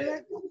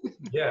 What?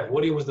 Yeah,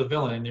 Woody was the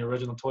villain in the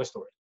original Toy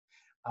Story.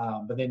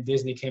 But then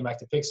Disney came back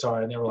to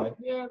Pixar, and they were like,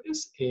 yeah,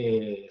 this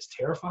is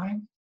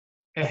terrifying.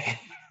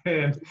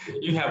 And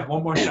you have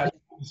one more shot to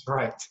do this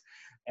right.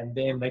 And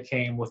then they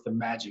came with the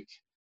magic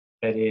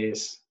that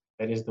is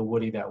the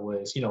Woody that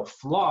was,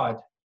 flawed,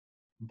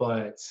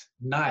 but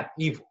not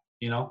evil,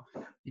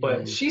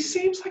 But she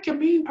seems like a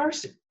mean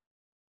person.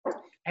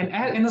 And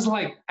it's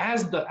like,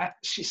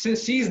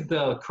 since she's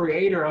the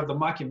creator of the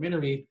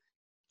mockumentary,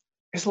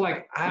 it's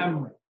like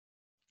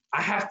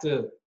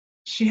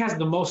she has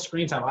the most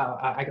screen time.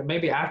 I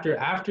maybe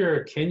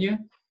after Kenya,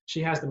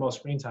 she has the most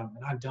screen time,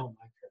 and I don't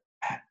like her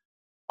at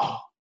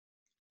all.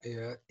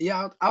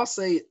 Yeah. I'll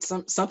say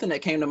something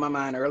that came to my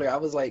mind earlier. I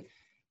was like,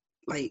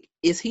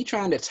 is he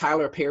trying to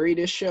Tyler Perry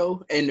this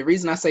show? And the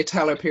reason I say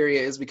Tyler Perry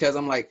is because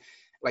I'm like,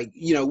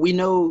 we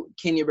know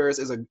Kenya Barris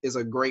is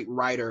a great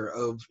writer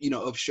of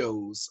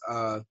shows,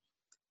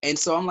 and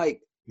so I'm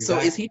like, so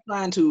is he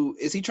trying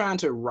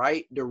to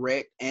write,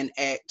 direct, and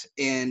act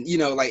in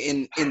like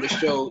in the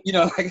show,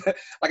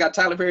 like how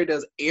Tyler Perry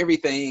does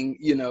everything,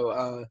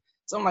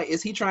 so I'm like,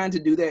 is he trying to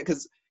do that?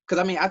 Because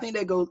I mean, I think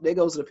that goes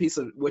to the piece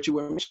of what you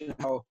were mentioning,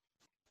 how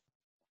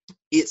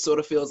it sort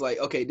of feels like,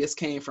 okay, this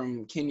came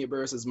from Kenya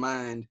Barris's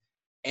mind.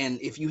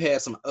 And if you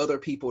had some other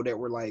people that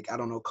were like, I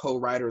don't know,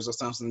 co-writers or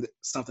something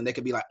that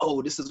could be like,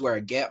 oh, this is where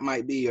a gap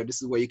might be, or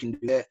this is where you can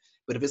do that.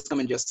 But if it's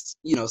coming just,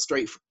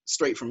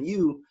 straight from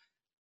you,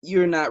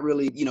 you're not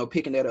really,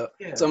 picking that up.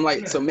 Yeah, so I'm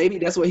like, so maybe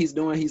that's what he's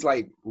doing. He's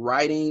like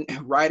writing,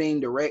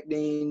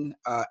 directing,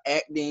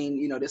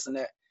 acting, this and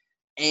that.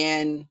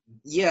 And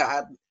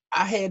yeah,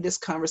 I had this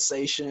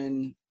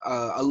conversation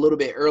a little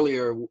bit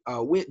earlier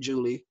with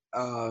Julie.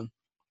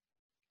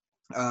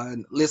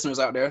 Listeners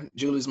out there,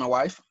 Julie's my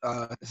wife,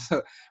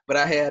 but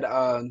I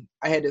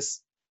had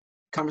this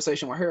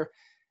conversation with her,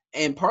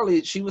 and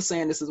partly she was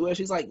saying this as well.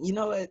 She's like,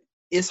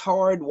 it's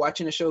hard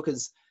watching a show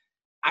because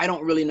I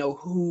don't really know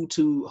who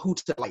to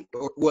like,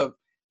 or well,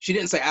 she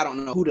didn't say I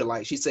don't know who to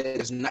like. She said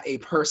there's not a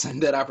person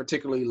that I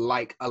particularly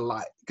like a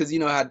lot, because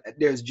how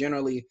there's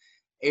generally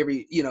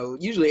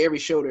usually every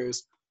show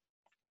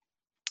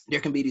there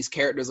can be these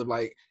characters of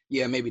like,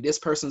 yeah, maybe this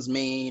person's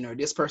mean or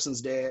this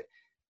person's dead.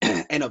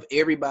 And of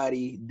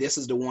everybody, this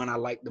is the one I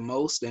like the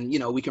most, and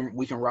we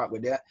can rock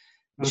with that.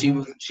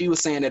 Mm-hmm. She was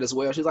saying that as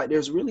well. She's like,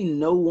 there's really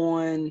no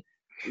one,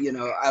 she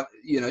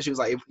was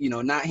like,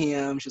 not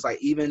him. She's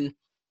like, even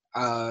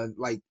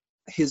like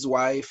his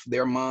wife,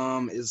 their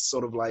mom is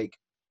sort of like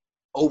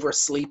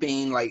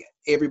oversleeping. Like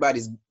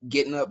everybody's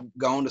getting up,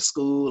 going to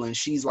school, and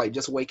she's like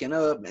just waking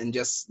up, and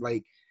just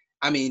like,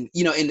 I mean,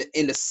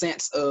 in the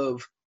sense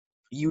of,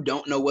 you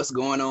don't know what's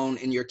going on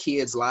in your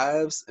kids'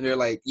 lives. And they're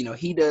like,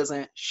 he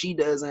doesn't, she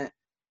doesn't.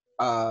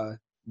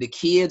 The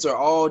kids are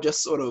all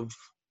just sort of,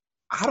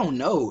 I don't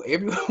know,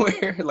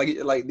 everywhere.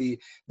 like the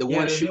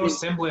one there's no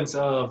semblance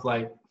of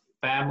like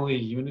family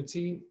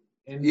unity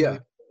in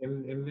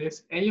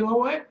this. And you know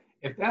what?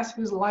 If that's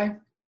his life,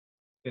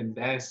 then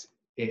that's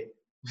it.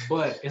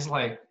 But it's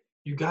like,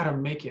 you gotta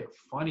make it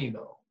funny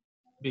though.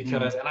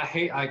 Because, and I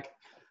hate, like,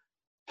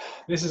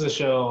 this is a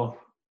show,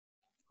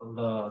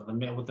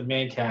 the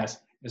main cast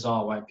is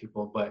all white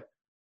people, but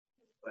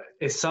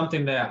it's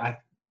something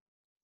that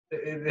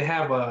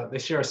they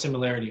share a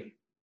similarity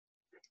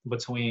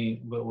between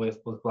with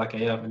Black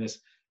AF, and it's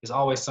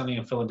Always Sunny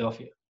in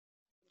Philadelphia.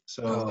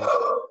 So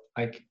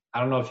like, I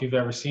don't know if you've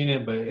ever seen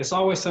it, but It's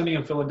Always Sunny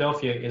in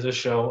Philadelphia is a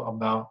show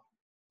about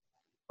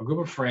a group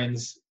of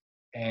friends,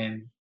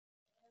 and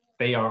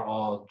they are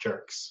all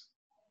jerks.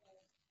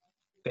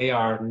 They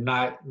are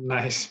not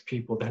nice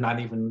people. They're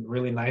not even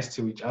really nice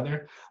to each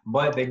other,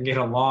 but they get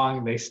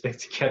along. They stick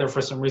together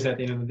for some reason at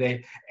the end of the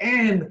day.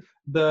 And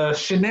the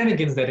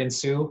shenanigans that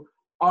ensue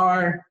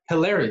are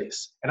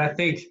hilarious. And I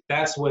think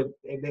that's what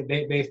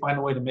they find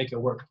a way to make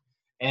it work.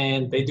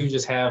 And they do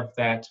just have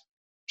that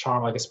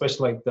charm, like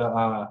especially like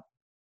the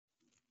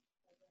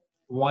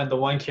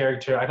one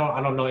character. I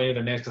don't know any of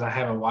their names because I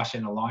haven't watched it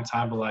in a long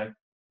time, but like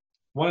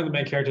one of the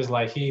main characters,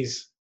 like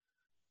he's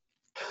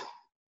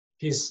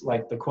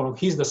like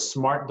he's the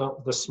smart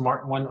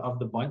one of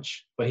the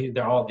bunch, but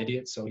they're all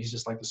idiots. So he's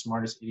just like the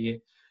smartest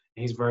idiot.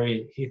 And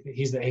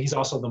he's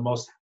also the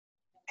most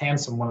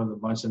handsome one of the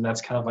bunch, and that's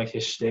kind of like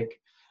his shtick.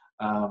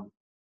 The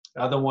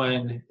other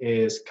one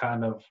is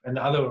kind of, and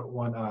the other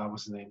one,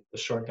 what's his name? The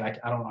short guy.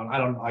 I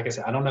don't like I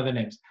said, I don't know the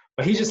names,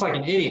 but he's just like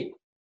an idiot.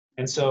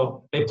 And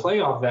so they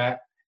play off that,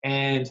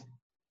 and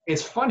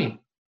it's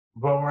funny.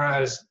 But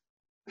whereas,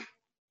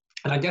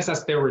 and I guess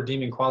that's their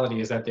redeeming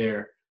quality, is that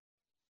they're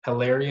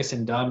hilarious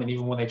and dumb, and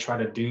even when they try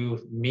to do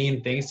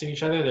mean things to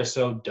each other, they're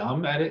so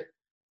dumb at it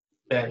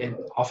that it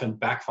often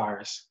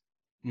backfires,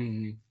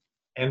 Mm-hmm.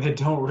 and they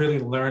don't really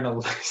learn a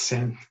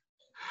lesson,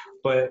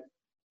 but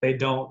they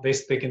don't. They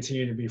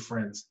continue to be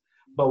friends.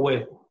 But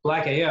with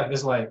Black AF,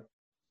 it's like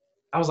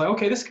I was like,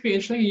 okay, this could be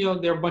interesting. You know,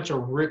 they're a bunch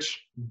of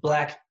rich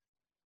black,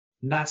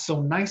 not so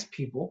nice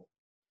people,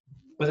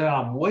 but then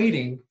I'm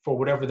waiting for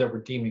whatever their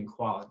redeeming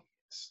quality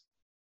is.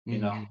 You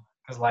know,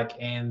 because like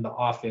in The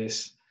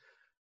Office,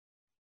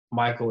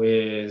 Michael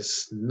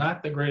is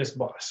not the greatest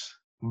boss,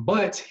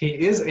 but he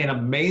is an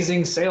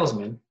amazing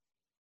salesman.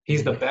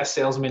 He's the best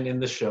salesman in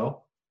the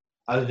show,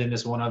 other than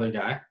this one other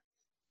guy,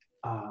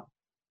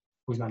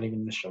 who's not even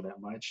in the show that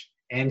much.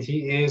 And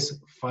he is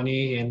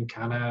funny and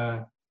kind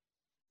of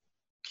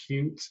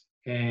cute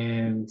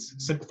and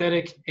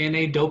sympathetic in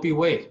a dopey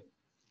way.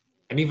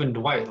 And even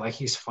Dwight, like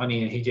he's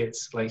funny and he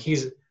gets like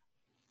he's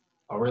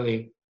a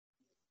really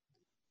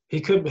he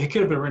could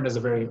have been written as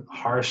a very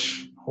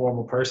harsh,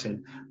 horrible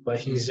person, but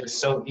he's just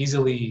so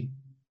easily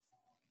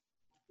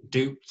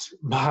duped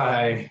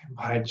by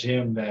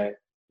Jim that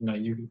you know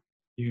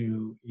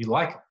you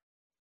like him.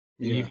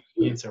 You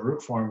need to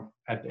root for him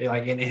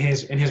like in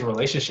his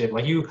relationship.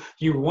 Like you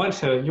want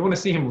to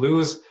see him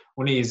lose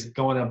when he's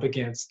going up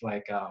against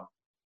like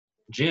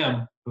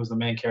Jim, who's the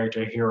main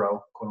character,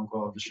 hero, quote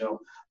unquote, of the show.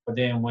 But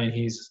then when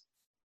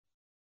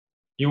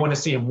you want to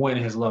see him win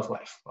his love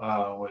life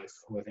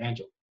with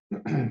Angel.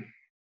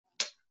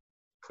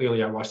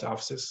 Clearly, I watched The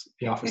Office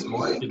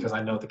more because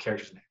I know the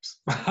characters' names.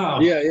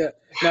 Yeah.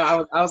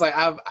 No, I was like,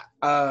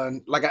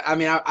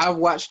 I've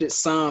watched it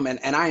some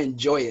and I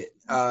enjoy it.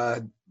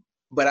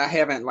 But I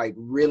haven't like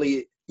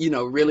really. I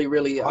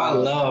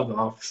love The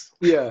Office.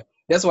 Yeah,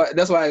 that's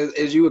why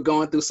as you were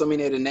going through so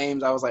many of the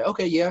names, I was like,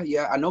 okay,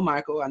 yeah, I know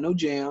Michael, I know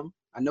Jim,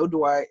 I know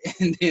Dwight,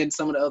 and then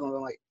some of the other ones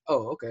I'm like,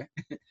 oh, okay.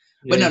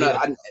 But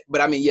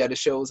the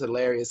show was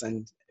hilarious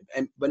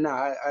but no,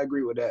 I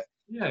agree with that.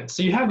 Yeah,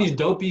 so you have these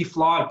dopey,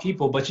 flawed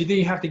people, but then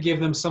you have to give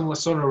them some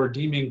sort of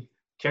redeeming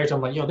character.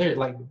 I'm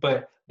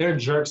like, they're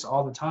jerks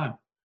all the time.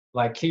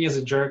 Like Kenya's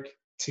a jerk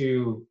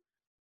to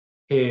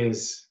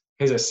his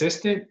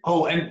assistant.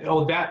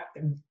 That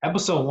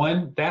episode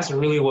 1, that's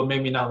really what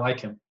made me not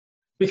like him.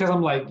 Because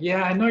I'm like,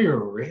 yeah, I know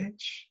you're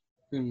rich,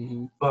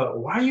 but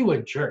why are you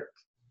a jerk?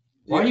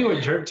 Why are you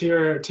a jerk to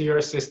your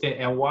assistant,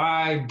 and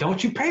why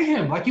don't you pay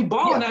him? Like you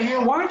balling out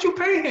here, why don't you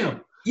pay him?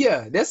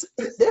 Yeah, that's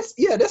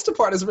the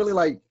part that's really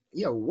like,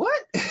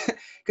 what?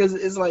 Because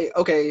it's like,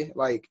 okay,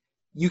 like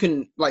you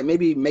can like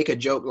maybe make a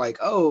joke like,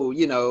 oh,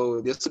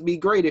 this would be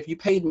great if you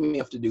paid me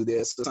enough to do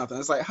this or something.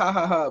 It's like ha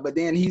ha ha. But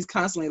then he's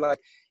constantly like,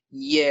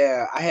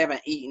 yeah, I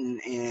haven't eaten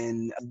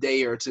in a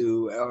day or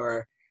two,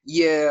 or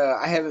yeah,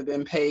 I haven't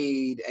been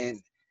paid,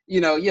 and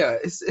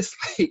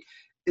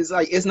it's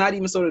like it's not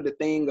even sort of the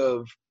thing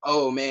of,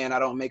 oh man, I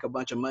don't make a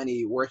bunch of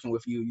money working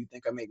with you. You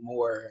think I make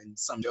more, and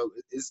some joke.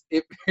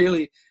 It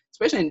really,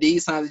 especially in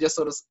these times, it just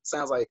sort of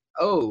sounds like,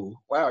 oh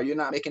wow, you're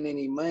not making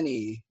any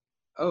money.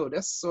 Oh,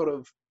 that's sort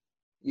of,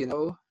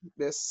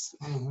 that's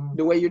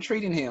the way you're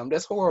treating him.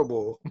 That's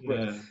horrible.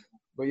 Yeah.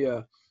 But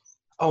yeah.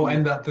 Oh,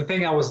 and the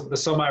thing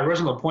so my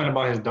original point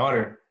about his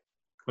daughter,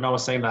 when I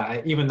was saying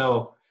that, even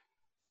though,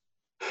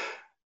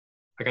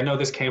 like I know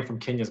this came from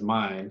Kenya's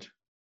mind,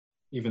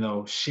 even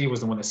though she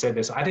was the one that said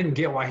this, I didn't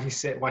get why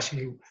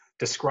she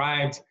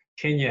described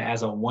Kenya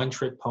as a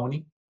one-trick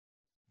pony,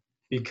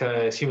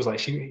 because he was like,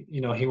 he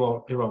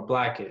wrote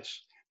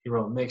Blackish, he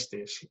wrote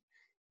Mixedish,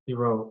 he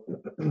wrote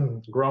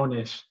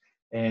Grownish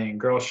and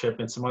Girlship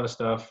and some other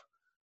stuff.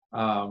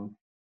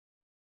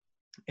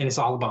 And it's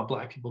all about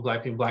black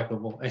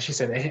people. And she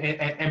said,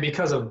 and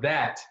because of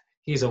that,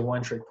 he's a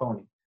one-trick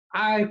pony.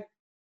 I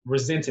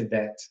resented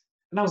that.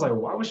 And I was like,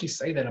 why would she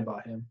say that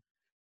about him?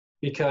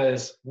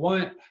 Because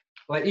one,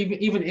 like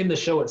even in the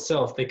show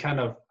itself, they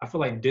kind of, I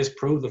feel like,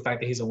 disprove the fact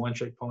that he's a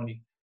one-trick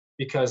pony.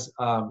 Because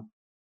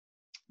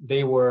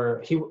there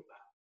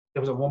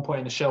was at one point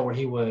in the show where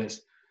he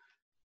was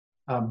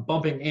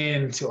bumping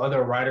into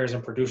other writers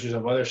and producers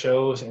of other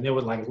shows, and they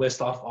would like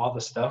list off all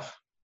the stuff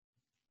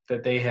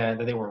that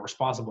they were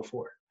responsible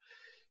for.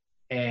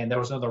 And there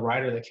was another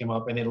writer that came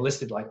up and they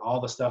listed like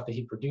all the stuff that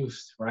he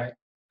produced, right?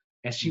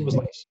 And she was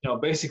like,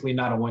 basically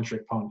not a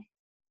one-trick pony.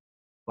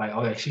 Like,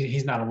 okay,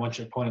 he's not a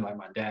one-trick pony like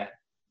my dad.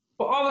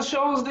 But all the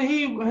shows that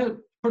he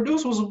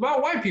produced was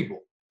about white people.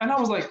 And I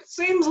was like,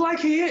 seems like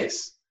he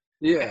is.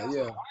 Yeah.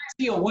 Why is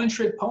he a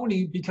one-trick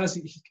pony? Because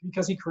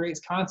he creates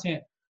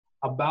content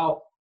about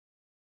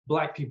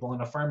black people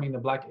and affirming the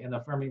black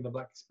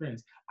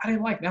experience. I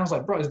didn't like that. I was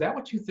like, bro, is that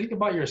what you think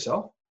about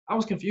yourself? I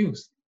was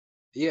confused.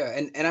 Yeah,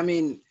 and I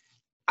mean,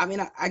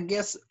 I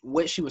guess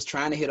what she was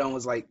trying to hit on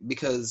was like,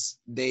 because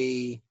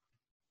they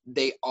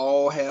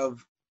all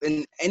have,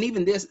 and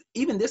even this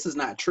is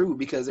not true,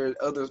 because there are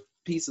other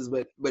pieces,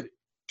 but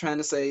trying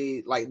to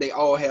say like they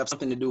all have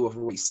something to do with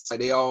race. Like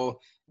they all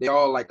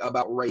like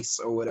about race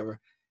or whatever.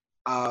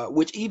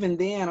 Which even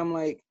then I'm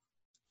like,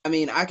 I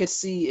mean, I could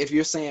see if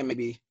you're saying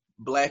maybe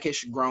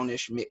Blackish,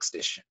 Grownish,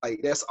 Mixedish, like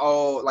that's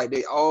all, like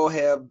they all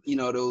have,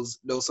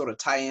 those sort of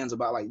tie-ins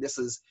about like, this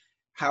is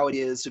how it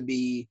is to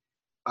be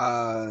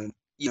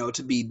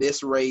to be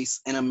this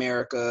race in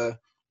America.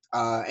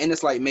 And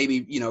it's like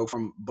maybe,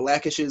 from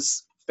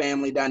Blackish's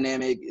family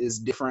dynamic is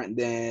different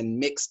than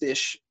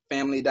mixedish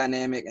family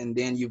dynamic. And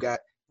then you got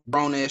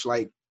brownish,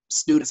 like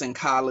students in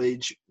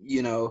college,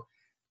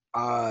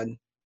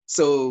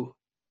 so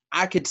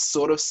I could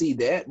sort of see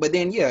that. But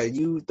then, yeah,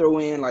 you throw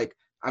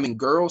in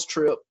Girls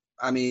Trip.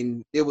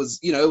 It was,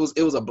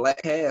 it was a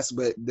black cast,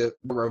 but the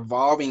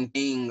revolving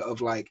thing of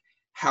like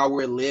how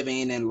we're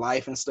living and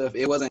life and stuff,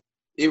 it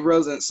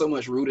wasn't so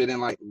much rooted in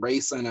like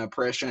race and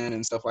oppression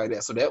and stuff like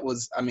that. So that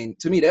was,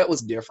 to me, that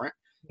was different.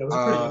 It was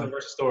a pretty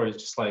universal story,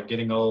 just like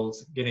getting old,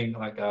 getting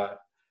like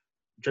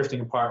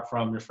drifting apart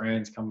from your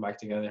friends, coming back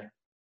together.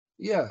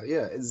 Yeah,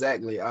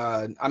 exactly.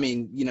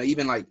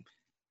 Even like,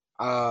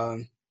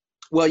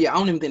 well, yeah, I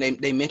don't even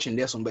think they mentioned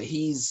this one, but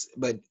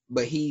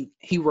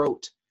he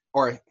wrote,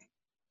 or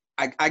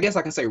I guess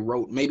I can say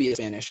wrote, maybe it's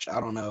finished, I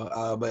don't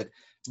know. But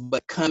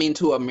Coming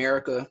to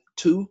America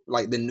 2,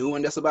 like the new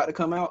one that's about to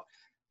come out.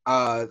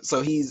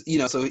 So he's,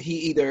 so he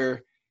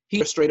either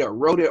straight up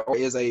wrote it or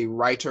is a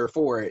writer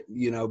for it,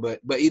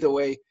 but either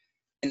way,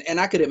 and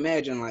I could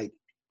imagine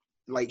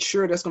like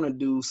sure that's gonna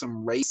do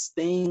some race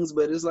things,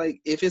 but it's like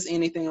if it's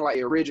anything like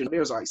original,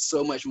 there's like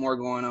so much more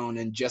going on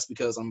than just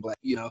because I'm black,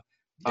 Yeah,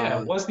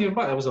 it wasn't even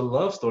about it. It was a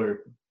love story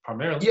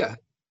primarily. Yeah.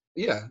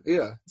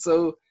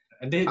 So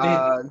and did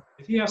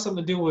he have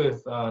something to do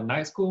with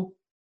Night School?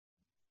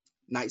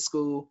 Night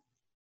School,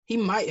 he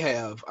might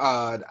have.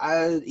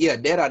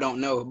 That I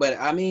don't know, but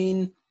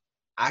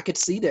I could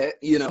see that,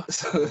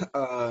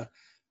 So,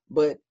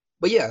 but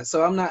yeah.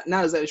 So I'm not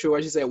exactly sure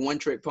what you said. One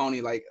trick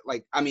pony, like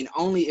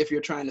only if you're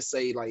trying to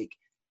say like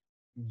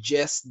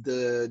just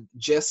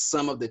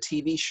some of the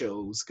TV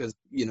shows, because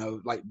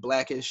like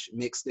Blackish,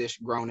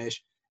 Mixedish, Grownish,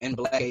 and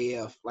Black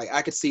AF, like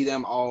I could see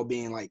them all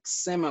being like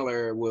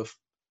similar with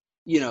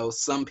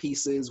some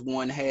pieces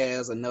one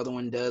has, another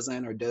one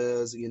doesn't or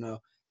does,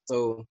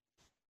 so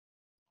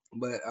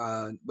but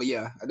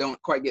yeah, I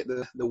don't quite get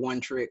the one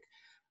trick.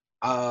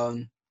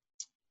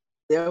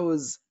 There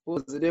was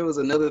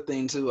another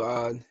thing too,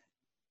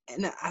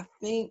 and I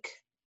think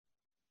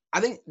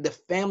the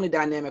family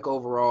dynamic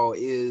overall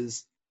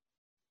is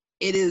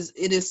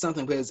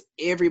something, because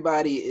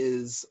everybody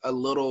is a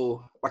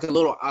little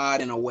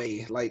odd in a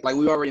way. Like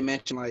we already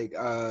mentioned, like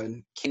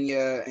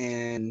Kenya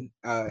and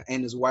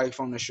his wife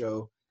on the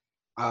show,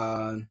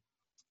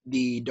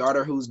 the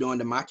daughter who's doing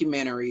the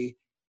mockumentary.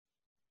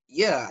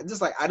 Yeah,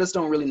 I just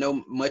don't really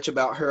know much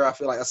about her. I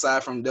feel like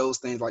aside from those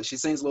things, like she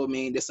sings a little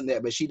mean, this and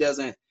that, but she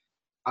doesn't.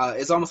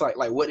 It's almost like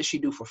what does she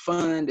do for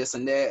fun, this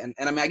and that,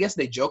 and I guess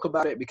they joke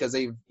about it because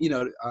they,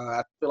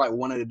 I feel like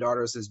one of the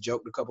daughters has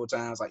joked a couple of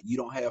times, like you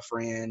don't have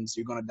friends,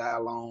 you're gonna die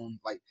alone,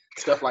 like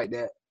stuff like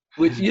that.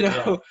 Which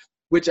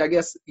which I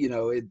guess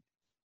it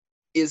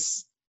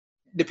is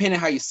depending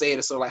how you say it.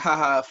 It's sort of like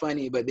haha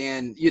funny, but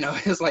then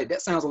it's like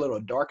that sounds a little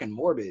dark and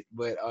morbid.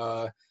 But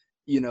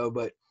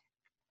but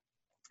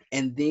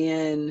and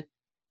then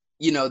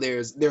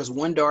there's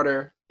one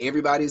daughter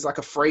everybody's like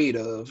afraid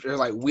of. They're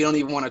like, we don't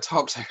even want to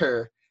talk to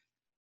her.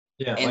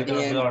 Yeah, and like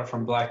then, daughter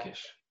from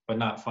Blackish, but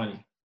not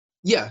funny.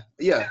 Yeah.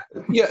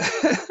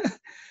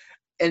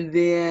 And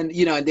then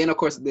and then of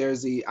course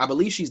there's I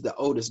believe she's the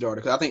oldest daughter,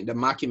 because I think the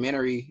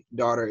mockumentary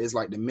daughter is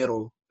like the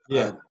middle,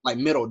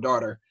 middle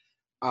daughter,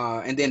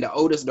 and then the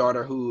oldest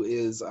daughter, who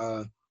is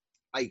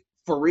like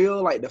for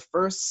real, like the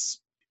first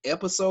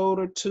episode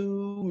or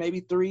two, maybe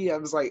 3, I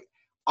was like,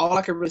 all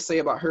I could really say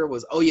about her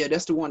was, oh yeah,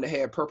 that's the one that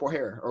had purple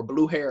hair or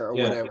blue hair or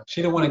whatever.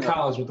 She the one in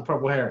college with the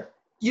purple hair.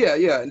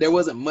 Yeah. There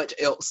wasn't much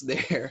else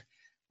there.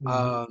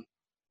 Mm-hmm.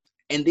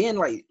 And then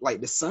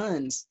like the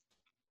sons,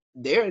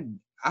 I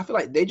feel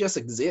like they just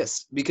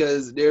exist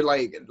because they're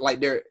like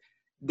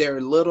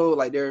they're little.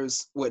 Like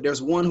there's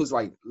one who's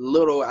like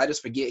little. I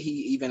just forget he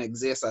even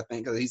exists, I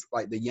think, because he's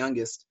like the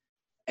youngest.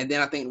 And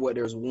then I think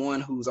there's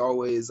one who's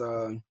always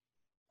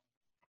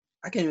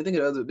I can't even think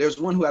of the other. There's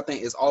one who I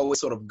think is always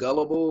sort of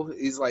gullible.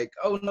 He's like,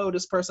 oh no,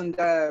 this person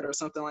died or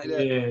something like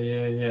that.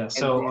 Yeah.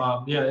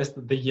 So it's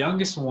the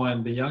youngest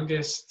one, the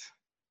youngest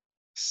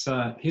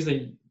son. He's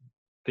the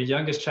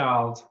youngest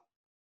child.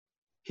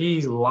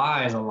 He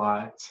lies a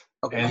lot.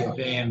 Okay. And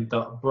then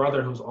the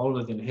brother who's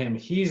older than him,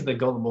 he's the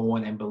gullible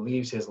one and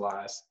believes his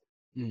lies.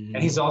 Mm-hmm.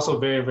 And he's also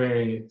very,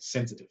 very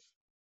sensitive.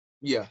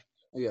 Yeah.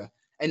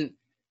 And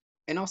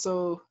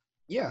also,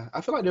 yeah,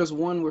 I feel like there's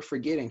one we're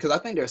forgetting, because I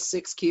think there's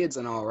 6 kids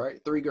in all, right?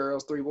 3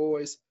 girls, 3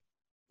 boys.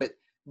 But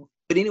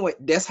anyway,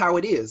 that's how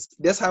it is.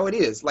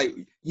 Like,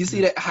 you see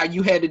that how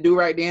you had to do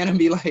right then and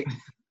be like,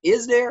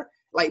 is there?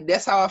 Like,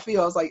 that's how I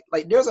feel. I was like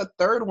there's a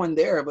third one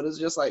there, but it's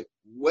just like,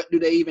 what do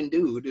they even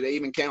do? Do they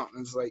even count?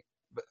 And it's like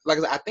I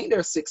said, I think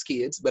there's 6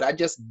 kids, but I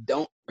just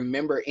don't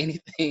remember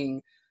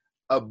anything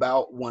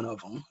about one of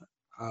them.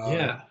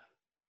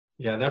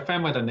 Yeah, their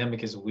family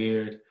dynamic is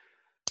weird.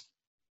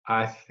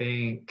 I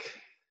think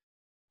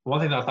one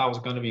thing that I thought was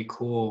going to be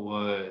cool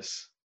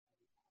was,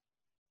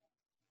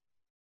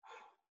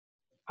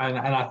 and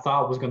I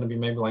thought was going to be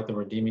maybe like the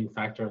redeeming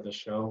factor of the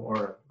show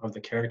or of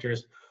the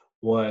characters,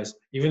 was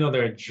even though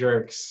they're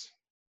jerks,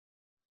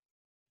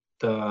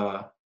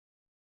 the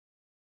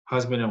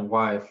husband and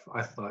wife,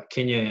 I thought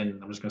Kenya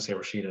and I'm just gonna say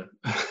Rashida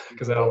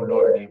because I don't know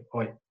her name.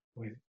 Oh,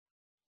 wait,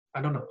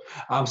 I don't know.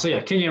 So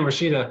yeah, Kenya and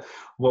Rashida.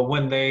 Well,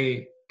 when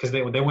because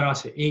they went out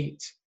to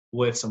eat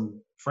with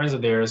some friends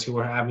of theirs who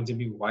were having to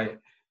be white,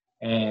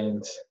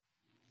 and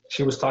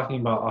she was talking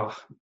about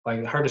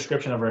like her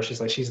description of her.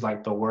 She's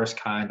like the worst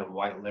kind of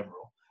white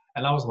liberal,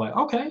 and I was like,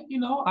 okay,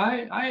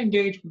 I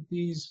engage with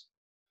these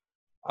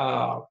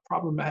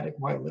problematic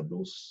white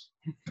liberals,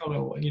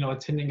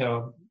 attending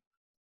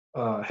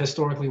a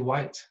historically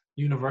white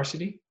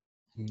university,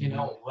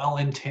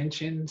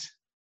 well-intentioned,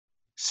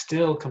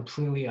 still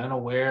completely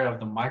unaware of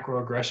the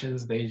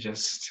microaggressions they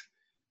just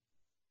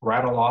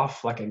rattle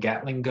off like a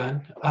Gatling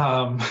gun.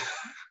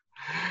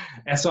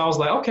 And so I was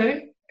like,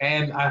 okay.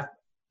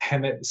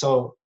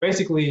 So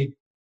basically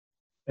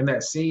in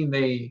that scene,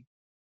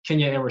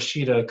 Kenya and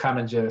Rashida kind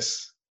of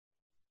just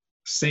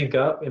sync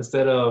up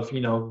instead of,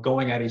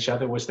 going at each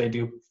other, which they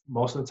do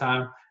most of the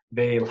time.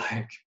 They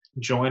like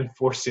join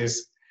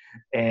forces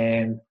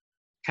and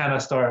kind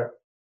of start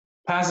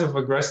passive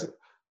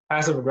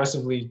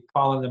aggressively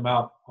calling them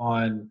out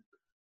on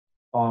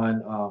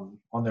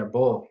their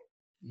bull.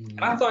 And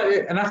I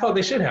thought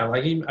they should have.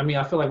 Like,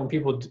 I feel like when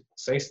people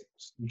say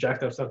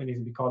jacked up stuff, they need to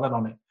be called out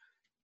on it.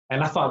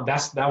 And I thought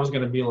that was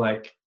going to be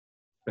like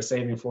the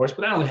saving force,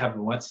 but that only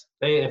happened once.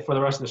 For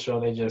the rest of the show,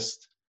 they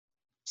just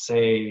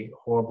say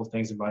horrible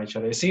things about each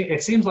other.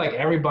 It seems like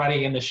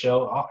everybody in the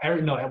show,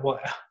 every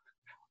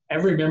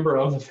member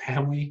of the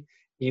family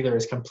either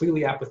is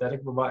completely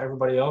apathetic about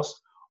everybody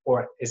else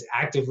or is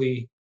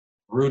actively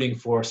rooting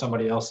for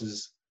somebody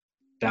else's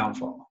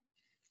downfall.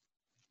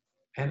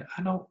 And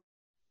I don't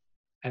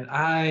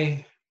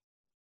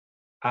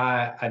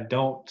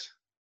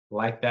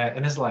like that.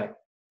 And it's like,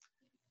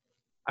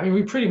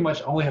 we pretty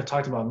much only have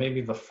talked about maybe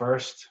the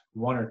first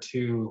one or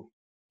two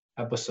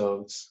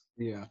episodes.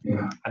 Yeah.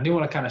 I do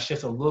want to kind of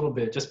shift a little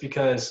bit just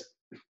because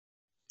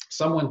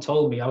someone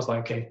told me, I was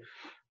like, okay,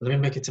 let me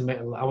make it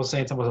to, I was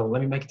saying to someone,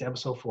 let me make it to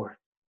episode 4.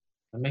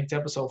 Let me make it to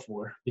episode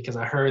 4 because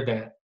I heard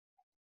that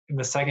in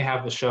the second half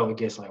of the show, it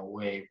gets like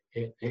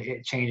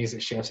it changes,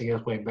 it shifts, it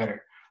gets way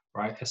better.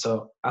 Right. And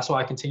so that's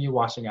why I continue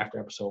watching after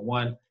episode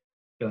 1,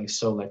 feeling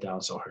so let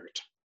down, so hurt.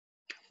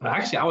 But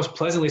actually, I was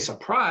pleasantly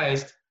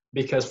surprised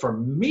because for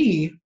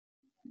me,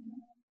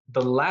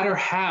 the latter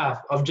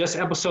half of just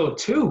episode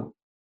 2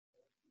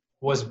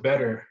 was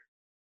better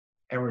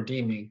and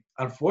redeeming.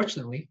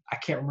 Unfortunately, I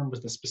can't remember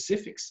the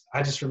specifics.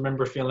 I just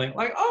remember feeling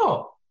like,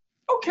 oh,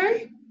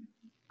 okay,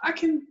 I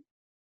can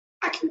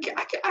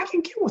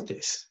get with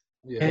this.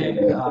 Yeah.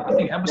 And I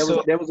think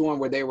episode that was the one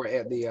where they were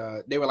at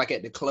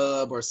the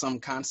club or some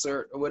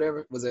concert or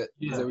whatever. Was that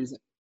the reason?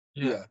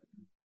 Yeah.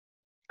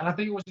 And I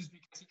think it was just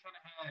because he kind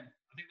of had.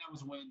 I think that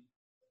was when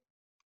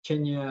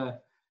Kenya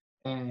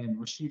and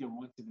Rashida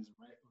went to this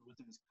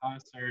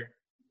concert.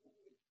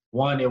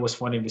 One, it was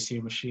funny to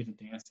see Rashida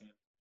dancing,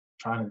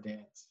 trying to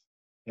dance,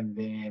 and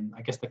then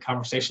I guess the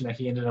conversation that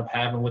he ended up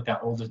having with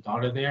that oldest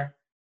daughter there.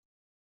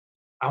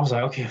 I was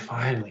like, okay,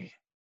 finally,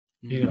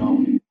 you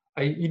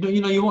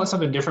want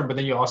something different, but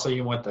then you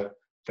want the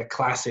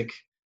classic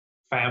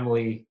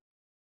family,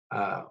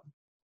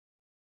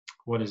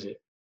 what is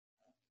it?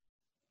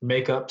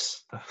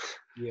 Makeups.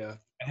 Yeah.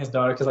 And his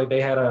daughter, because like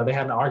they had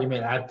an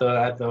argument at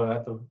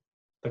the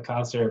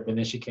concert, and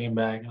then she came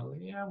back and I was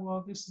like, yeah,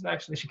 well, this is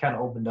actually, she kind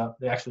of opened up.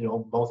 They actually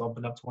both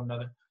opened up to one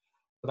another.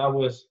 But that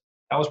was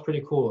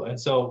pretty cool. And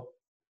so,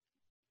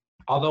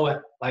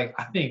 although like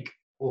I think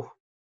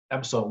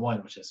episode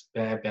 1 was just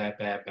bad.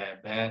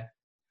 I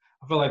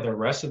feel like the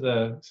rest of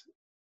the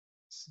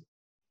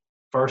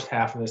first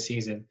half of the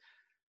season,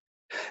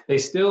 they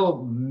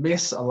still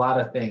miss a lot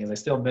of things. They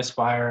still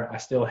misfire. I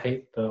still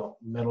hate the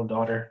middle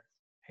daughter.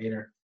 Hate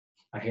her.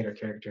 I hate her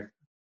character.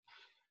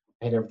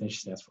 I hate everything she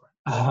stands for.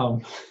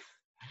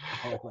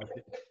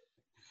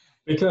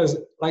 Because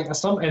like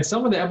some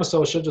of the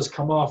episodes she'll just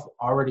come off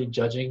already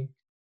judging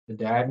the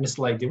dad, and it's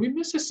like, did we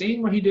miss a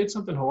scene where he did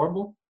something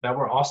horrible that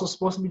we're also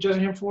supposed to be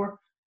judging him for?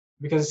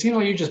 Because it seems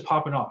like you're just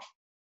popping off.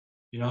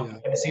 Yeah.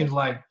 And it seems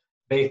like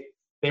they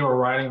were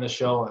writing the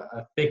show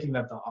thinking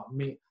that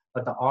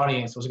the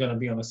audience was going to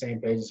be on the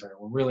same page as her.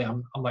 Well, really,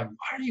 I'm like,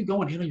 why are you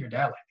going in on your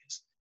dad like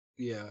this?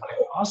 Yeah.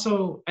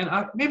 Also, and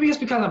maybe it's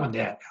because I'm a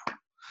dad now,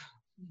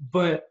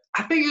 but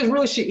I think it's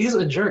really she is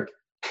a jerk.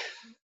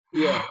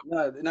 Yeah.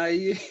 No,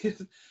 he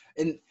is.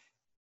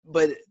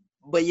 But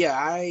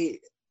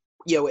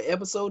with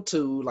episode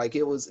 2, like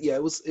it was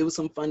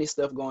some funny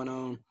stuff going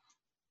on.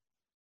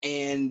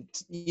 And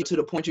to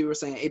the point you were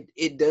saying,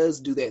 it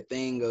does do that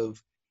thing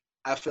of,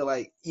 I feel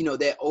like,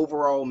 that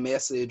overall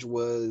message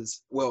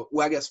was, well,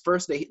 I guess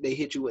first they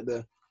hit you with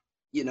the,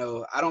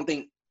 I don't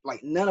think,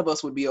 like, none of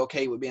us would be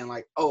okay with being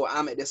like, oh,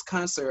 I'm at this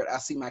concert, I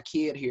see my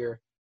kid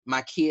here,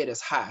 my kid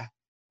is high.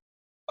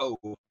 Oh,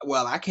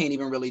 well, I can't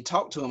even really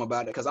talk to him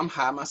about it because I'm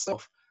high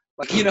myself.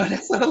 Like,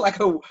 that's sort of like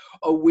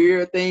a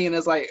weird thing. And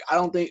it's like, I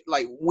don't think,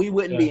 like, we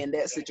wouldn't be in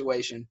that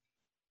situation.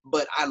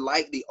 But I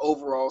like the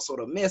overall sort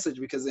of message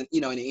because, in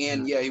the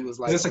end, he was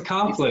like, it's a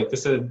conflict.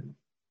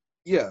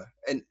 yeah,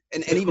 and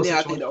even Difficult then,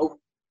 I think situation.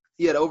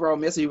 the overall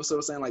message he was sort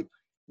of saying like,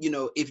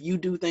 if you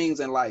do things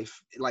in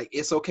life, like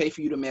it's okay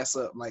for you to mess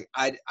up. Like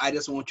I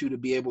just want you to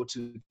be able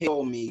to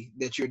tell me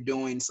that you're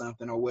doing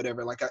something or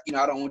whatever. Like I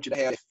don't want you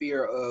to have the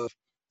fear of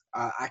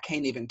I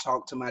can't even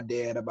talk to my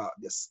dad about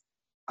this.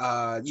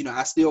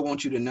 I still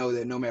want you to know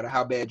that no matter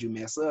how bad you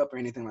mess up or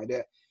anything like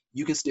that,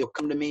 you can still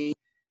come to me.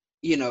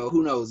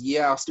 Who knows?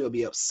 Yeah, I'll still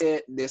be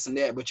upset, this and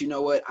that, but you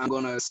know what? I'm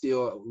gonna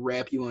still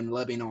wrap you in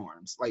loving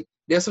arms. Like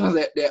that's what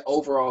that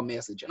overall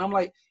message. And I'm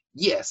like,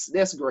 yes,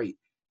 that's great.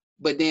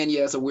 But then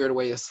yeah, it's a weird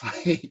way. It's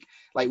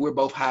like we're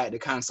both high at the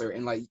concert,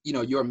 and like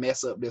your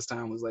mess up this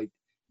time was like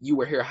you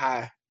were here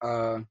high,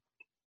 and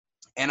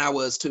I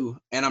was too,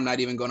 and I'm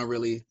not even gonna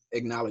really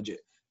acknowledge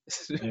it.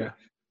 Yeah.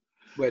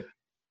 But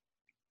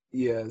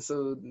yeah,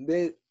 so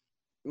that,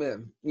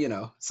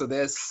 so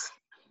that's.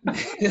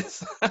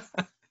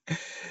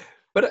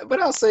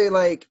 But I'll say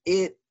like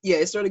it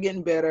started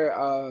getting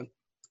better.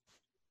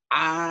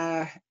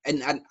 I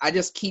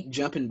just keep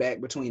jumping back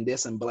between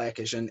this and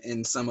Blackish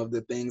and some of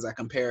the things I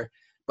compare.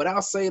 But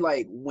I'll say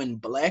like when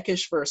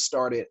Blackish first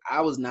started,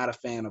 I was not a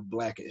fan of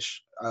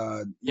Blackish.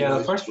 Yeah,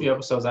 the first few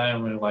episodes I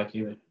didn't really like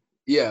either.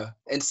 Yeah,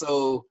 and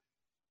so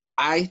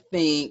I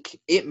think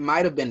it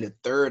might have been the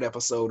third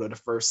episode of the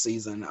first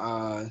season,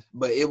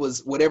 but it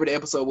was whatever the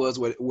episode was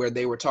where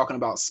they were talking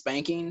about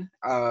spanking,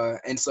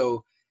 and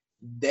so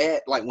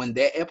that like when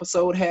that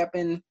episode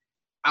happened,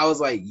 I was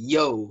like,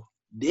 yo,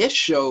 this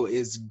show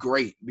is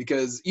great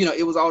because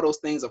it was all those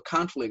things of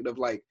conflict of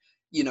like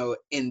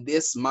in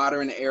this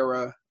modern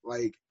era,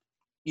 like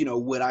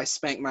would I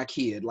spank my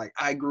kid? Like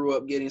I grew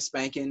up getting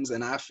spankings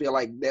and I feel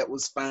like that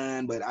was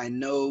fine, but I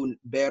know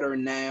better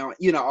now,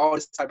 all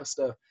this type of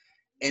stuff.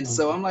 And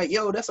so I'm like,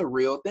 yo, that's a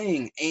real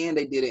thing. And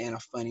they did it in a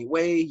funny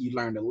way. You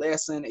learned a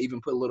lesson, even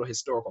put a little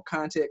historical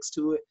context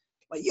to it.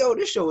 Like, yo,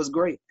 this show is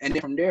great. And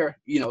then from there,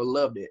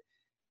 loved it.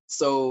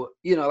 So,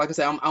 like I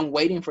said, I'm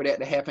waiting for that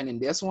to happen in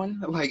this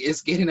one. Like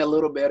it's getting a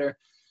little better.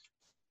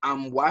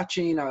 I'm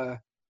watching,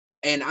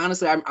 and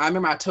honestly, I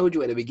remember I told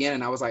you at the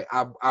beginning, I was like,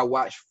 I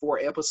watched 4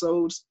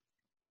 episodes.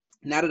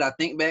 Now that I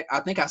think back,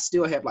 I think I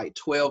still have like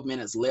 12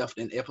 minutes left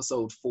in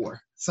episode 4.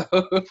 So,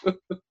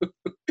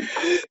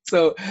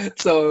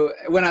 so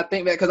when I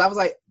think back, because I was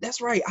like,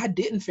 that's right, I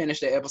didn't finish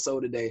the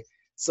episode today.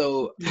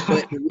 So,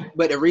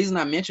 but the reason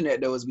I mentioned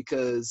that though is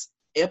because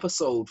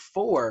episode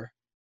 4,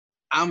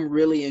 I'm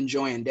really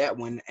enjoying that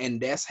one,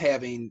 and that's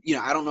having,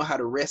 I don't know how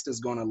the rest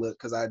is going to look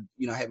because I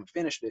haven't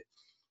finished it,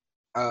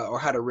 or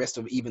how the rest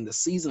of even the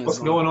season is. What's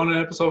going on in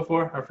episode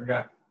 4? I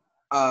forgot.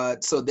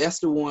 So that's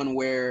the one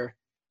where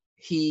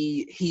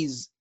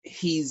he's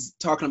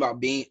talking about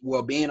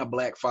being a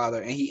black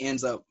father, and he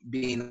ends up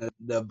being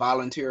the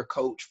volunteer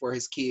coach for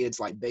his kids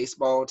like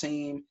baseball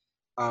team,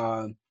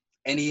 and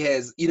he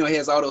has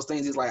all those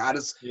things. He's like,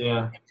 he's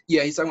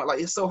talking about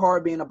like it's so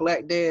hard being a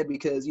black dad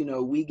because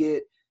we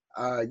get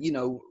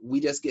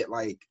we just get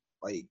like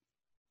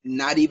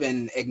not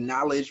even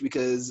acknowledged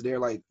because they're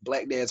like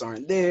black dads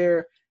aren't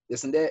there,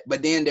 this and that.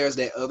 But then there's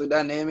that other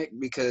dynamic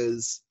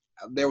because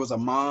there was a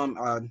mom,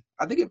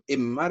 I think it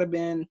might have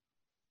been,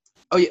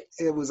 oh yeah,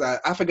 it was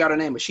I forgot her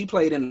name, but she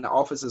played in The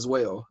Office as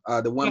well.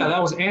 The woman. Yeah,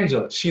 that was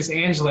Angela. She's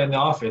Angela in The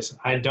Office.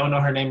 I don't know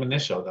her name in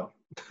this show though.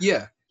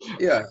 Yeah.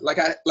 Like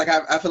I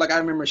feel like I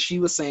remember she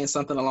was saying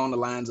something along the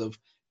lines of,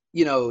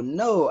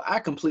 no, I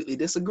completely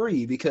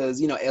disagree because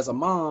as a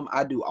mom,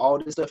 I do all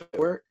this stuff at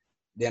work,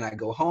 then I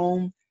go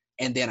home,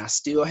 and then I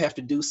still have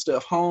to do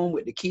stuff home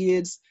with the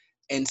kids,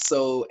 and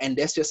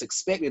that's just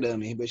expected of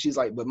me. But she's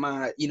like, but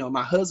my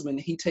husband,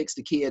 he takes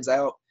the kids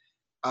out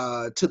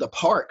to the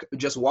park,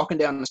 just walking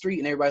down the street,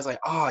 and everybody's like,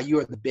 oh,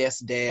 you're the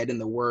best dad in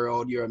the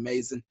world, you're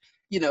amazing,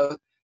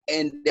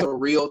 and that's a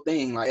real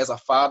thing. Like as a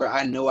father,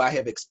 I know I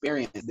have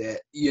experienced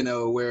that,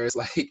 where it's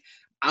like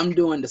I'm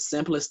doing the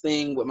simplest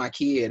thing with my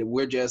kid.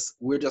 We're just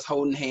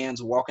holding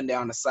hands, walking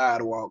down the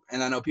sidewalk,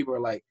 and I know people are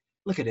like,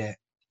 look at that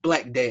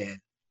black dad,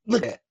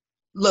 look at that,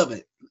 love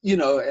it,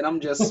 and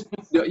I'm just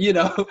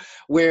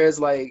whereas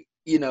like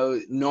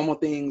normal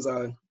things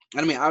are,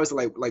 I mean,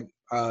 obviously like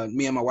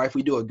me and my wife,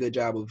 we do a good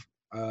job of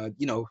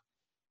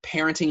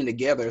parenting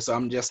together, so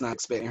I'm just not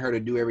expecting her to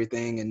do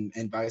everything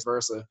and vice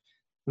versa.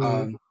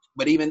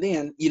 But even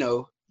then,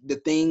 the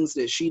things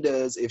that she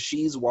does, if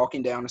she's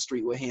walking down the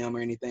street with him or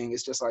anything,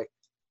 it's just like,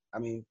 I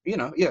mean,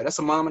 that's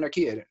a mom and her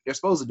kid. They're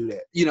supposed to do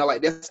that.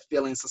 Like that's the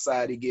feeling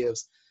society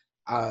gives.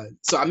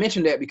 So I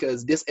mentioned that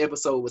because this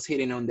episode was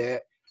hitting on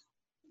that.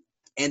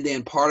 And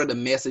then part of the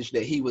message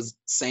that he was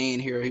saying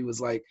here, he was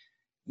like,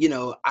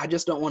 I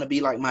just don't want to be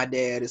like my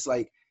dad. It's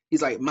like,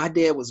 he's like, my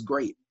dad was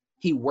great.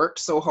 He worked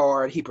so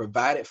hard. He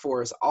provided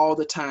for us all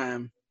the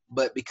time.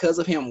 But because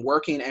of him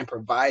working and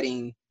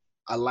providing,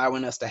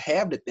 allowing us to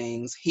have the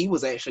things, he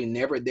was actually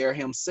never there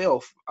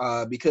himself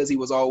because he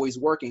was always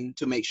working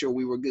to make sure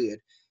we were good.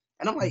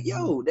 And I'm like,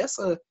 yo, that's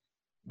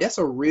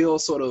a real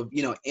sort of,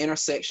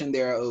 intersection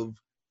there of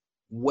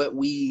what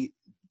we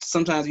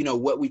sometimes,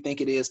 what we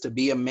think it is to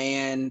be a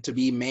man, to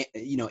be man,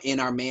 in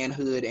our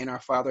manhood, in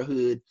our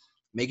fatherhood,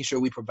 making sure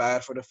we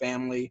provide for the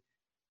family.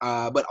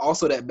 but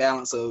also that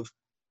balance of,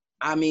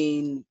 I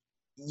mean,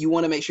 you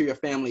want to make sure your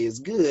family is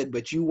good,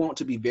 but you want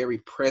to be very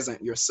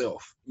present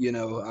yourself,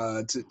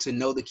 to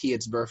know the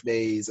kids'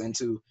 birthdays and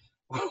to,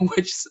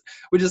 which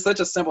is such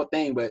a simple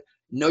thing, but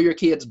know your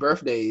kids'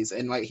 birthdays.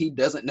 And like, he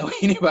doesn't know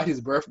anybody's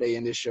birthday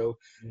in this show.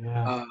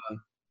 Yeah.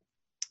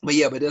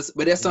 But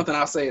that's something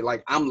I'll say,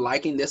 like, I'm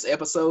liking this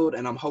episode,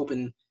 and I'm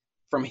hoping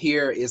from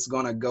here it's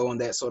going to go on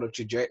that sort of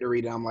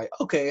trajectory that I'm like,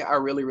 okay, I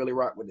really, really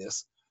rock with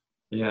this.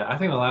 Yeah, I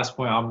think the last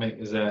point I'll make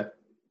is that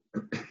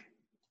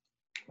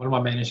one of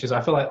my main issues,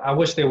 I feel like I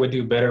wish they would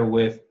do better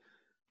with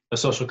the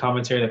social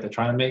commentary that they're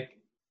trying to make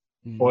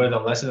or the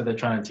lesson that they're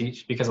trying to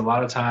teach, because a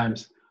lot of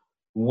times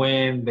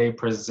when they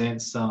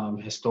present some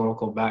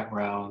historical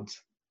background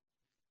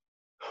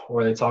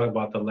or they talk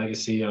about the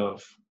legacy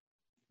of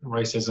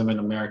racism in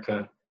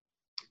America,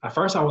 at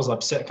first I was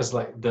upset because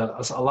like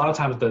a lot of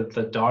times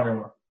the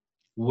daughter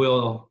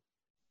will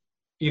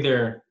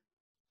either,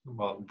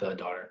 the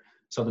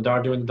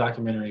daughter doing the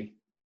documentary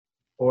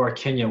or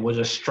Kenya will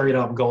just straight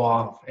up go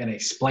off and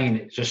explain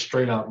it just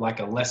straight up like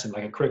a lesson,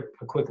 like a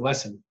quick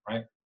lesson,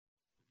 right?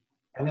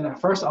 And then at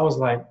first I was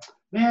like,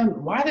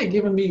 man, why are they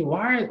giving me,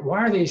 why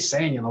are they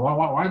saying,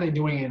 why are they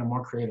doing it in a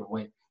more creative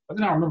way? But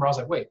then I remember, I was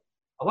like, wait,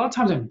 a lot of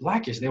times in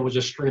Blackish, they will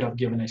just straight up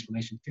give an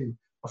explanation too.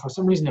 But for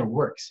some reason it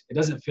works. It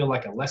doesn't feel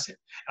like a lesson.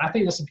 And I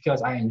think this is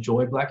because I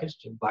enjoy Blackish.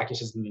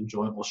 Blackish is an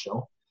enjoyable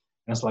show.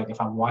 And it's like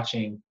if I'm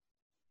watching,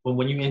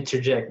 when you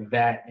interject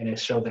that in a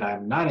show that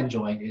I'm not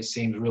enjoying, it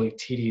seems really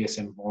tedious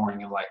and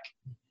boring and like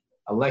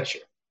a lecture.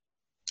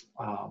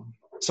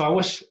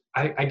 So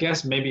I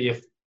guess maybe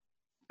if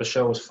the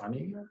show was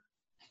funnier,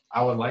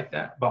 I would like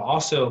that. But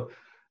also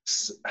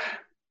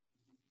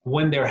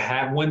when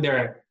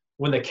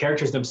the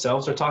characters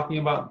themselves are talking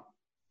about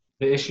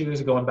the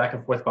issues, going back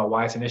and forth about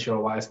why it's an issue or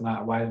why it's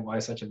not, why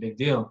it's such a big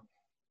deal.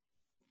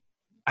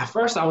 At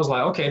first I was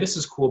like, okay, this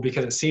is cool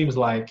because it seems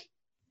like,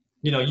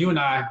 you and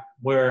I,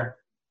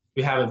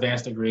 we have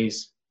advanced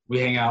degrees. We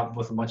hang out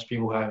with a bunch of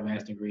people who have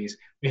advanced degrees.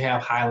 We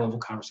have high-level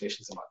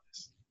conversations about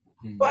this.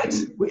 Mm-hmm. But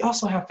we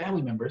also have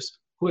family members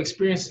who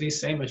experience these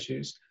same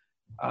issues,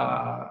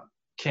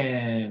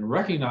 can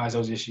recognize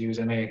those issues,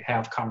 and they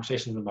have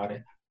conversations about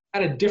it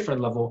at a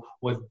different level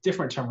with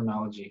different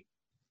terminology.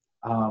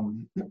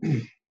 And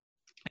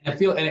I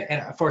feel,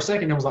 and for a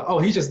second, it was like, oh,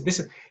 he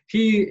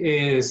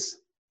is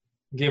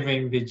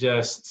giving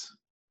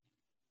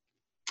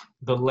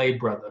the lay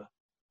brother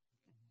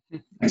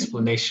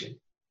explanation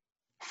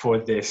for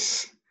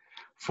this,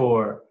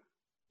 for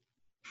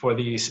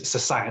these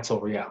societal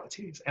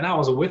realities. And I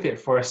was with it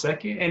for a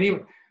second, and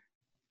even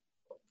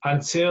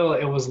until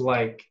it was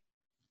like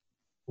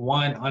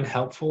one,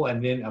 unhelpful,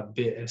 and then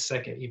a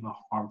second even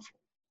harmful.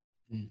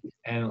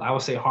 And I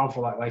would say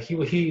harmful, like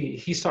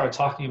he started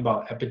talking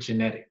about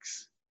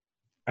epigenetics,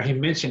 or he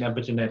mentioned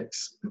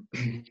epigenetics.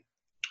 And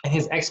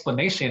his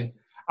explanation,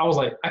 I was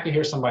like, I could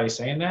hear somebody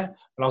saying that,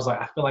 but I was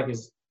like, I feel like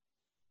it's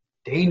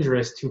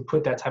dangerous to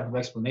put that type of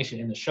explanation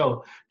in the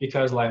show,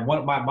 because like one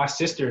of my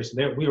sisters,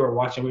 we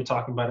were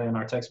talking about it in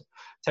our text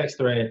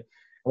thread. And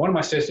one of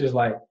my sisters,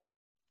 like,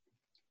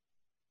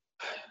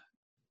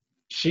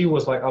 she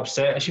was like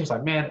upset, and she was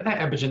like, man, that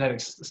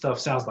epigenetics stuff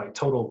sounds like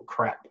total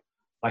crap.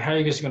 Like, how are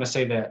you just going to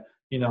say that,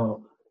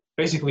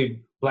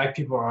 basically Black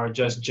people are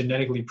just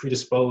genetically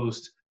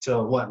predisposed to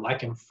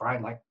liking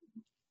fried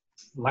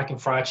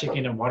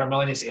chicken and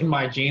watermelon. It's in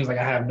my genes. Like,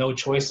 I have no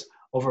choice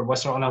over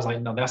what's wrong. And I was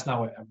like, no, that's not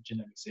what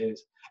epigenetics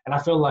is. And I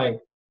feel like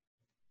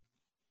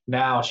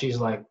now she's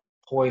like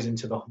poisoned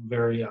to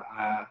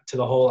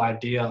the whole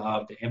idea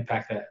of the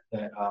impact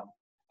that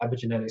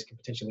epigenetics can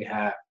potentially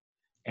have.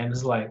 And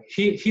it's like,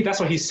 that's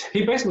what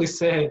he basically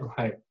said,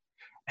 like,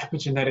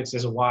 epigenetics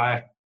is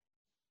why.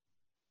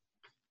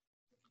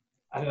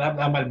 That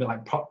might have been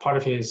like part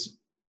of his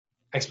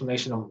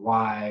explanation of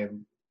why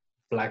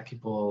Black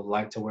people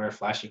like to wear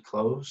flashy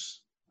clothes.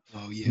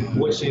 Oh yeah.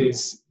 Which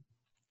is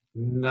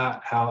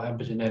not how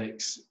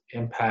epigenetics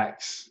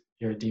impacts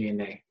your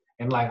DNA.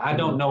 And like, I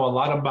don't know a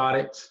lot about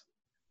it,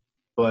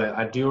 but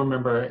I do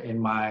remember in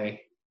my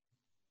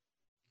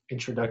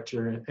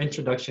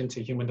introduction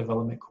to human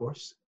development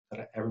course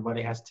that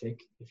everybody has to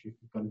take if you're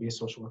going to be a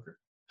social worker,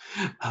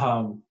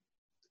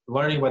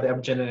 learning about the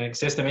epigenetic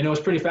system. And it was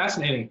pretty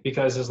fascinating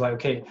because it's like,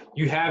 okay,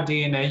 you have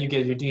DNA, you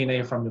get your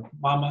DNA from your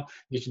mama,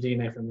 you get your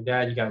DNA from your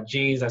dad, you got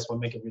genes, that's what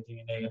make up your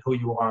DNA and who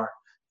you are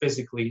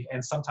physically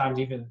and sometimes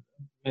even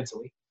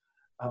mentally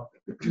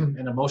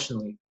and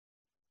emotionally.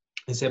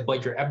 It said,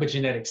 but your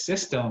epigenetic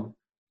system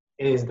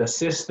is the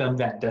system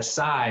that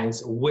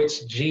decides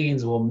which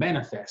genes will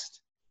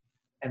manifest,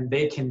 and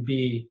they can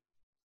be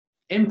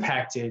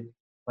impacted.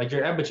 Like,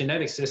 your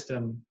epigenetic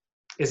system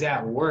is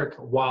at work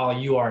while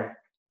you are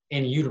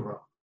in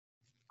utero.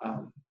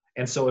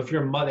 And so if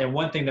your mother, and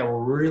one thing that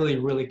will really,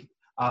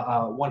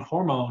 one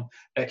hormone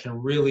that can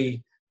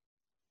really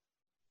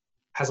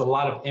has a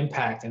lot of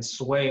impact and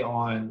sway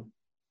on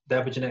the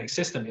epigenetic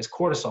system is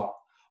cortisol,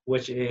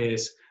 which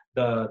is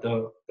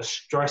the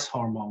stress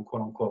hormone,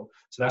 quote unquote.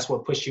 So that's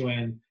what puts you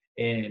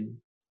in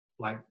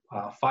like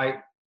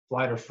fight,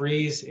 flight, or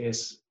freeze.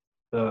 Is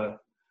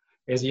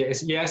it's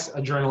yes,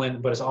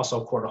 adrenaline, but it's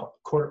also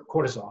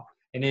cortisol.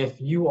 And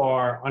if you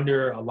are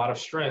under a lot of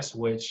stress,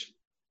 which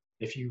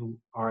if you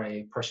are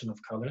a person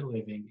of color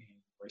living in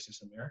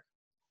racist America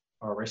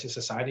or racist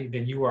society,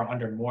 then you are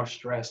under more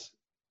stress.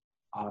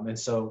 And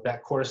so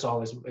that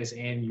cortisol is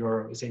in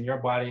your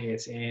body,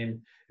 it's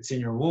in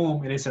your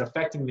womb, and it's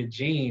affecting the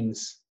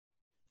genes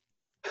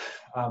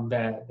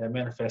that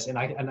manifest.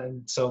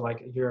 And so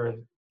like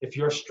if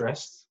you're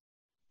stressed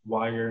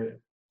while you're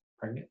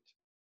pregnant,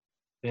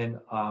 then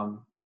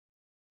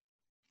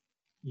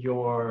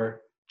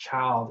your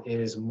child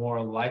is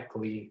more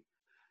likely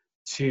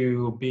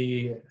to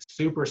be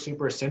super,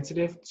 super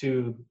sensitive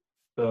to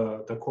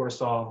the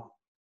cortisol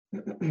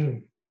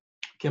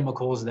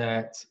chemicals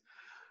that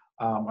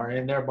are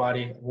in their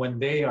body when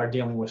they are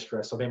dealing with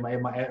stress. So the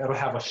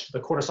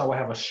cortisol will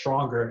have a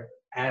stronger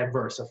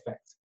adverse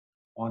effect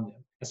on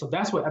them. And so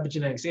that's what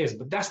epigenetics is,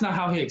 but that's not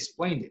how he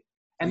explained it.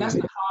 And that's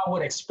not how I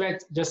would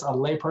expect just a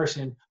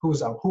layperson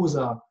who's a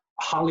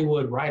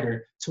Hollywood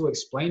writer to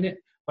explain it.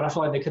 But I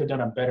feel like they could have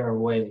done a better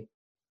way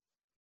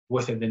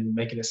with it than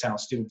making it sound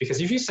stupid. Because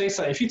if you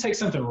take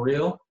something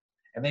real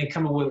and then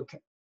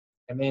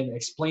and then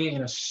explain it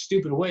in a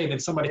stupid way, then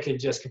somebody could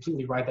just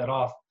completely write that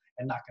off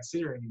and not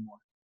consider it anymore.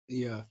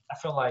 Yeah. I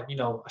feel like,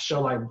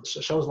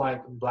 shows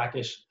like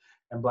Blackish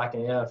and Black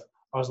AF,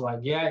 I was like,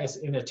 yeah, it's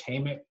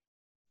entertainment.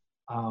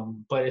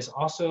 But it's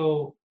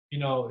also,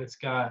 it's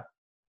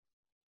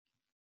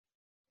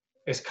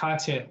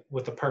content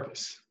with a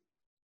purpose.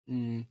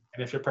 And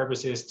if your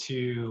purpose is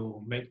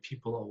to make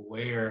people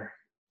aware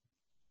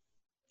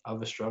of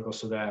the struggle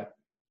so that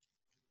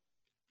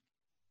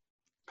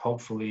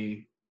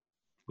hopefully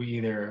we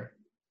either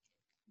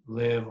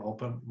live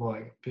open,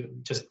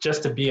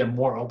 just to be a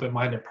more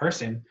open-minded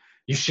person,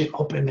 you should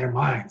open their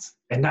minds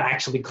and not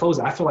actually close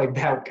it. I feel like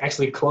that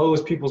actually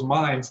closed people's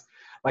minds,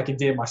 like it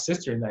did my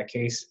sister in that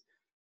case,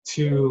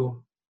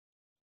 to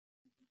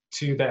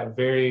that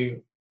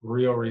very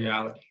real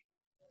reality.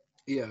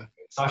 Yeah.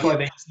 So I feel like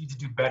they just need to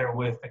do better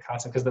with the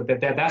concept, because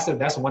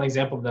that's one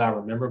example that I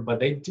remember,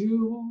 but I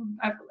feel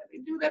like they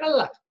do that a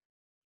lot.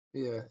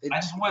 Yeah. I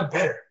just want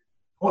better.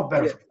 I want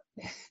better.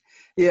 Yeah.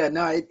 Yeah,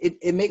 no,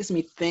 it makes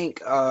me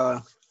think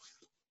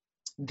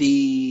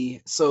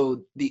the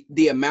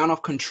amount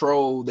of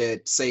control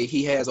that, say,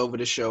 he has over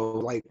the show,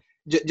 like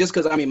just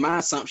because my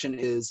assumption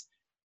is,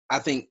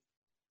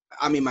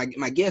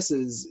 my guess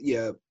is,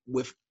 yeah,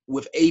 with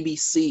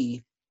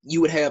ABC you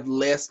would have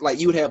less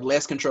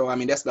control.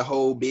 That's the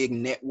whole big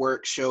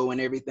network show and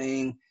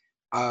everything.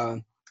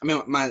 My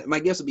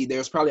guess would be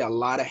there's probably a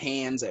lot of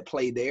hands at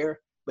play there,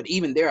 but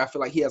even there I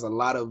feel like he has a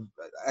lot of,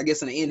 I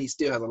guess in the end he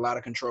still has a lot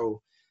of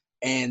control.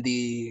 And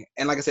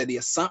like I said, the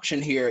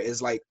assumption here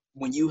is like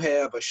when you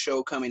have a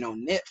show coming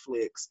on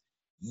Netflix,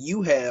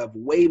 you have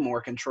way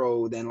more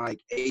control than like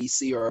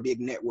ABC or a big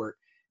network.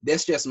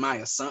 That's just my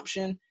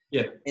assumption.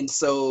 Yeah. And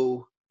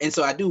so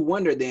I do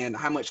wonder then,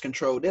 how much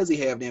control does he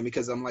have then?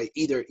 Because I'm like,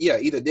 either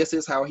this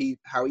is how he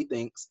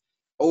thinks,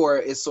 or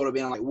it's sort of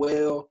being like,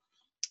 well,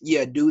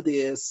 yeah, do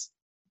this,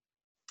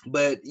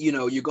 but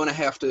you're gonna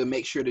have to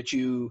make sure that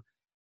you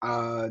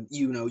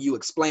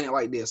explain it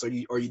like this, or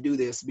you do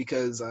this,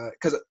 because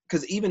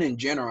even in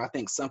general, I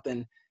think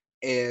something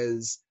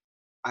is,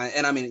 I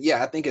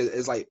think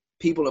it's like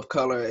people of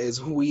color,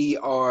 is we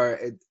are,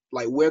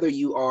 like, whether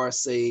you are,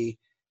 say,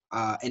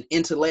 an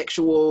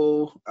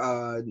intellectual,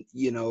 a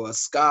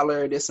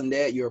scholar, this and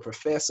that, you're a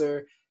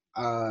professor,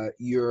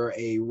 you're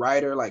a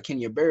writer like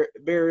Kenya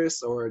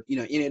Barris, or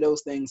any of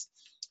those things.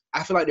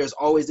 I feel like there's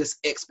always this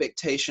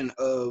expectation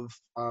of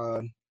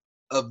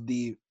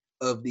the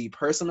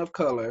person of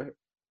color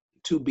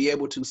to be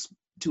able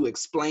to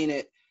explain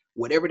it,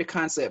 whatever the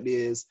concept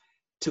is,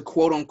 to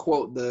quote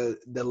unquote the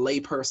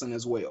lay person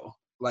as well.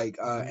 Like,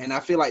 and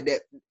I feel like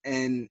that,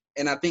 and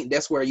I think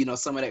that's where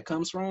some of that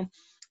comes from,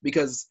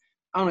 because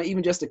I don't know,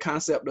 even just the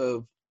concept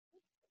of,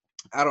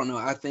 I don't know,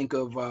 I think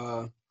of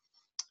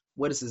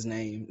what is his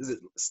name? Is it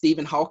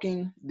Stephen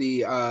Hawking?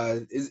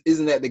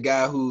 Isn't that the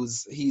guy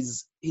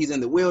he's in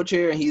the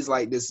wheelchair and he's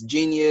like this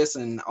genius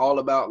and all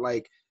about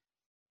like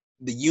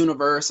the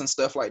universe and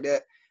stuff like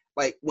that.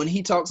 Like when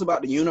he talks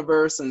about the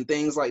universe and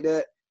things like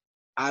that,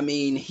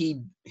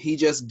 he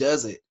just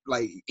does it.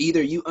 Like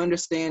either you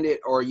understand it,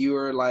 or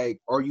you're like,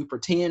 or you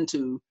pretend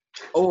to,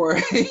 or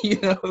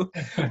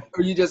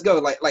or you just go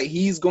like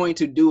he's going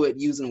to do it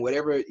using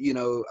whatever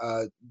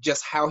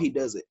just how he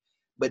does it.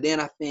 But then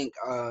I think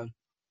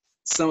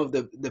some of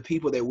the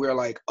people that we're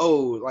like,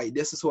 oh, like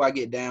this is who I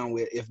get down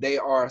with, if they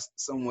are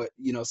somewhat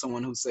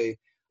someone who's, say,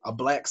 a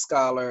black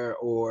scholar,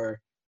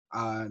 or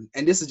and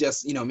this is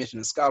just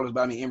mentioning scholars,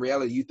 but in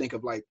reality you think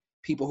of like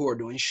people who are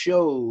doing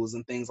shows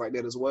and things like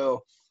that as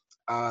well.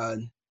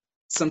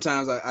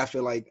 Sometimes I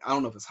feel like, I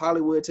don't know if it's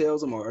Hollywood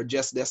tells them, or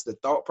just that's the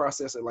thought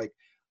process of like,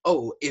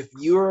 oh, if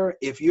you're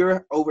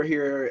over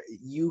here,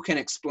 you can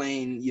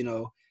explain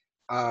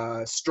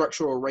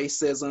structural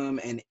racism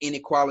and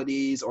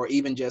inequalities, or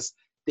even just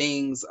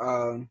things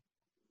in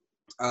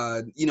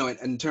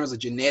terms of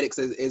genetics,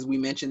 as we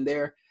mentioned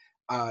there.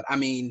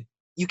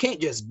 you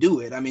can't just do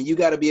it. I mean, you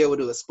got to be able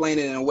to explain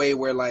it in a way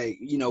where, like,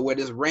 you know, where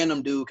this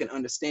random dude can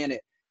understand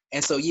it.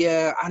 And so,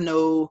 yeah, I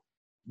know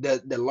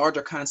the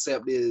larger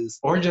concept is,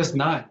 or just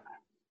not.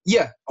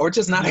 yeah, or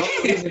just not.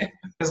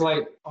 Because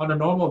like on a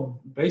normal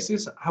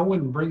basis, I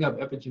wouldn't bring up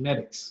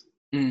epigenetics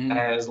Mhm.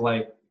 as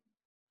like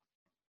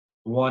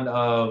one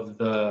of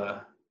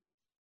the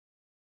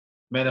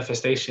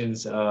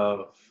manifestations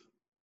of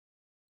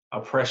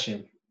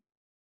oppression,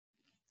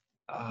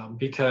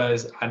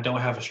 because I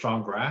don't have a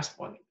strong grasp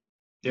on it.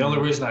 The only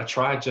reason I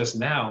tried just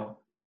now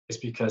is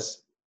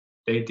because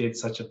they did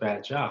such a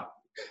bad job,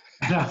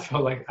 and I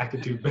felt like I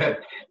could do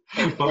better.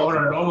 But on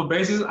a normal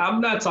basis,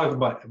 I'm not talking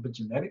about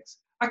epigenetics.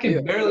 I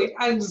can barely.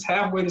 I just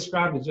halfway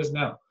described it just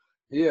now.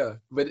 Yeah,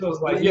 but So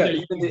it's like but yeah,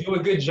 either you do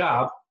a good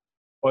job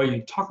or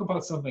you talk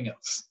about something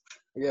else.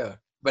 yeah,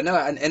 but no,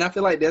 and I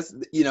feel like that's,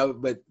 you know,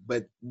 but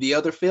the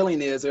other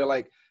feeling is they're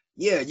like,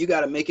 yeah, you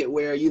got to make it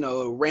where, you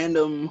know, a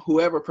random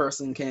whoever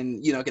person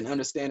can, you know, can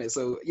understand it.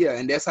 So yeah,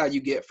 and that's how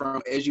you get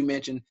from, as you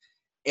mentioned,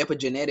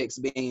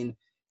 epigenetics being,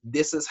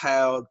 this is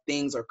how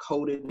things are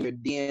coded in your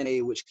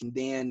DNA, which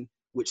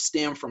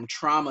stem from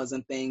traumas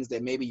and things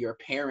that maybe your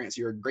parents,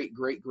 your great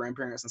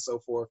grandparents and so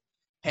forth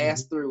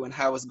passed through, and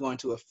how it's going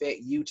to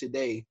affect you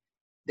today.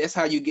 That's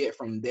how you get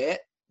from that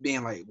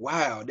being like,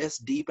 wow, that's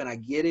deep and I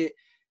get it,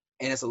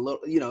 and it's a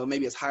little, you know,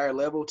 maybe it's higher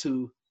level,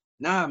 to,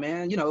 nah,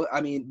 man, you know,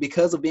 I mean,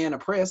 because of being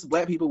oppressed,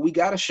 Black people, we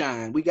gotta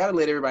shine, we gotta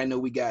let everybody know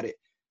we got it.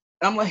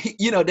 I'm like,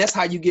 you know, that's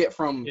how you get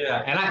from,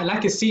 Yeah, and I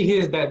can see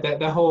his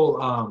that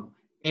whole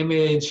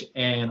image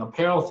and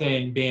apparel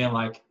thing being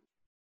like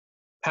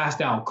passed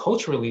down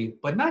culturally,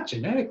 but not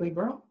genetically,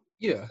 bro.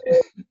 yeah,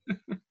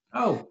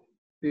 Oh,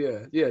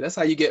 yeah, that's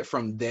how you get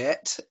from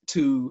that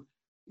to,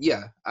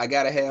 yeah, I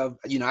gotta have,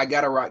 you know, I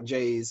gotta rock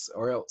J's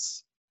or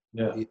else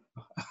yeah,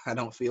 I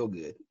don't feel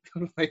good.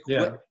 Like,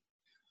 yeah. what?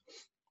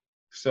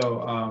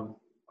 So,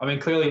 I mean,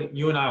 clearly,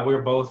 you and I,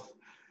 we're both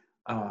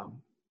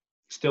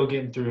still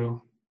getting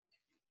through,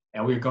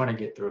 and we're going to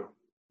get through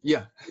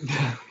Yeah,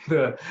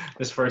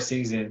 this first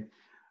season.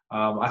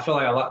 I feel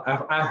like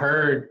I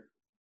heard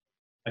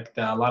like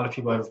that a lot of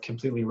people have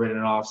completely written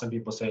it off. Some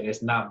people say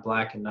it's not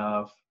Black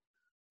enough.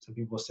 Some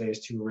people say it's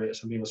too rich.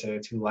 Some people say they're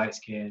too light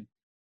skinned.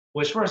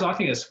 Which first I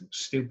think is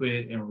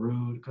stupid and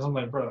rude, because I'm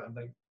like, bro,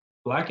 like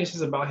Blackish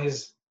is about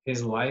his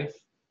life,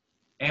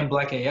 and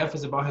Black AF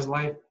is about his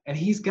life, and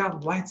he's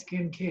got light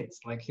skinned kids.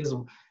 Like his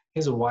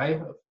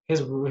wife,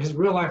 his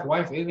real life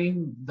wife, I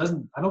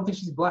don't think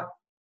she's Black.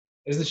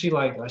 Isn't she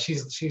like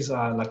she's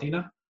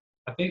Latina?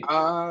 I think.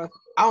 I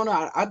don't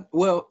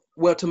know.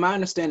 Well, to my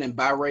understanding,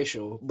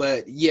 biracial,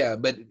 but yeah,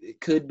 but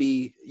it could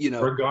be, you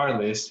know.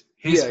 Regardless,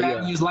 his Yeah,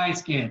 family is light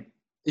skinned.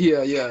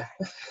 Yeah.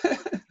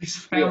 His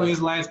family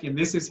is light skinned.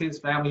 This is his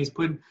family.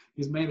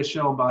 He's made a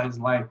show about his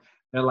life.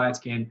 They're light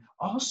skinned.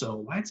 Also,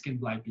 light skinned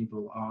Black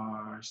people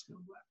are still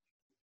Black.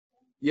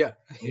 Yeah.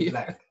 They're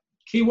Black.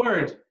 Key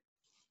word.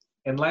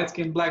 And light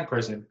skinned Black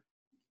person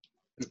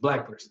is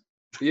Black person.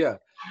 Yeah.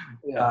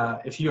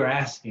 If you're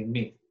asking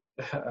me.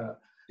 So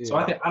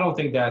Yeah. I don't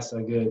think that's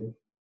a good.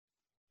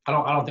 I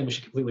don't think we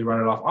should completely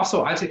run it off.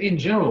 Also, in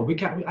general,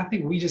 I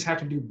think we just have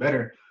to do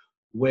better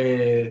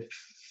with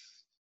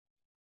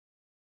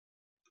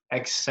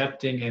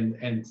accepting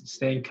and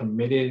staying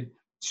committed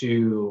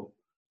to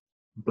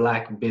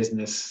Black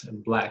business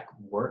and Black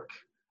work.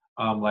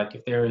 Like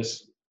if there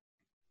is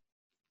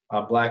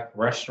a Black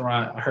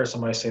restaurant, I heard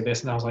somebody say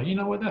this, and I was like, you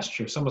know what, that's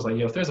true. Someone's like,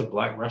 yo, if there's a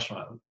Black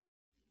restaurant,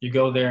 you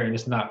go there and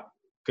it's not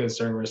good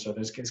service, or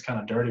it's kind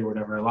of dirty or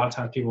whatever. A lot of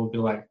times people will be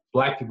like,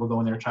 Black people go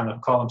in there trying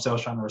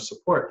to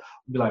support,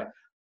 will be like,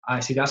 I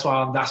see, that's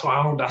why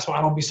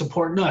I don't be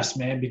supporting us,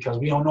 man, because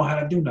we don't know how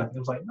to do nothing. It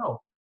was like,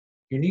 no,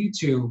 you need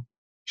to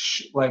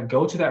like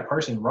go to that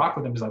person, rock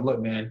with them. It's like, look,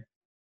 man,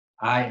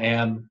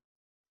 I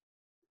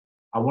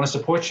want to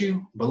support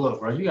you, but look,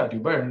 bro, you gotta do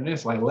better than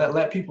this. Like,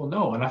 let people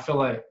know. And I feel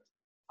like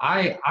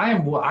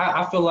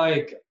I feel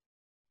like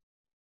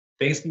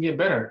things can get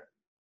better.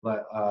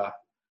 Like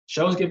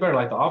shows get better.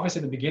 Like The Office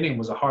in the beginning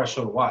was a hard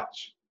show to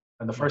watch.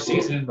 And the first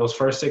season, those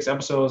first 6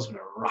 episodes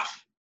were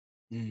rough.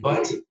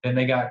 But then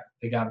they got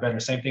better.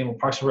 Same thing with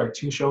Parks and Rec.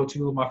 2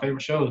 of my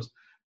favorite shows,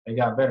 they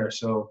got better.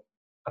 So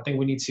I think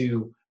we need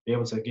to be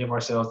able to give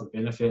ourselves not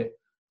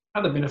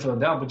the benefit of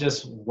the doubt, but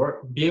just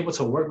be able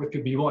to work with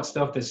people. You want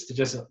stuff that's to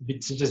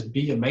just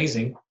be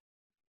amazing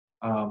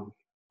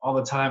all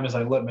the time. It's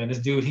like, look, man, this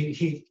dude,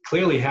 he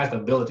clearly has the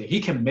ability. He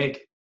can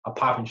make a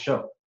popping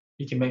show.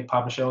 He can make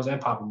popping shows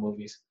and popping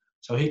movies.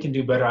 So he can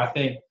do better.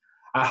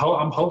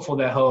 I'm hopeful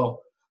that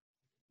he'll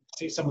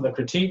see some of the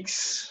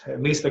critiques,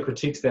 at least the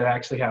critiques that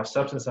actually have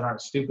substance and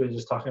aren't stupid,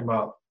 just talking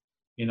about,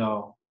 you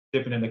know,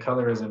 dipping into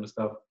colorism and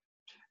stuff,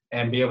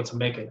 and be able to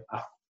make a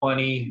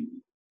funny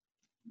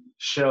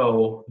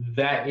show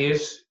that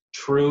is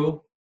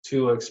true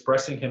to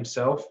expressing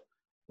himself,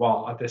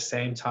 while at the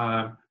same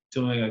time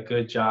doing a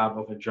good job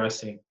of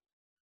addressing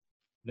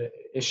the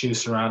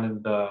issues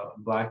surrounding the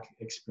Black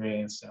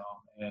experience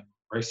and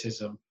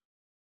racism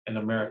in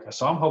America.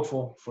 So I'm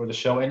hopeful for the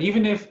show. And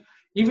even if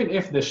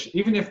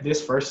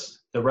this first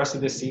the rest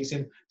of this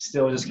season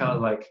still just kind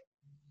of like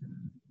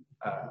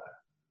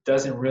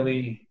doesn't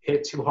really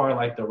hit too hard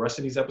like the rest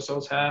of these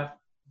episodes have,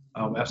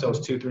 episodes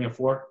 2, 3, and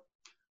 4,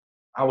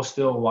 I will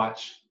still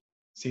watch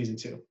season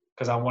 2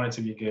 because I want it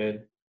to be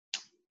good.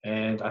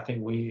 And I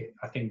think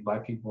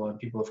Black people and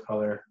people of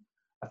color,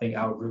 I think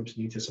our groups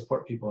need to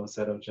support people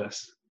instead of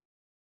just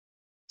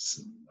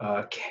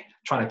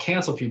trying to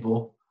cancel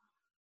people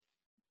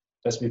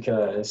just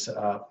because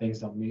things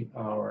don't meet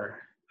our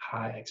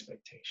high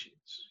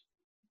expectations.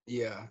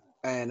 Yeah,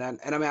 and I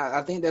mean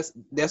I think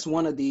that's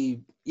one of the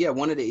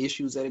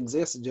issues that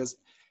exists, just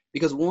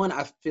because one,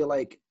 I feel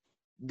like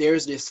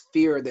there's this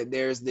fear that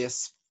there's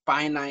this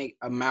finite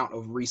amount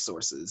of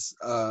resources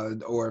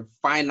or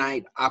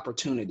finite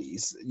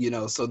opportunities,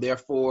 so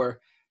therefore,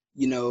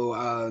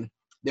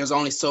 there's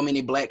only so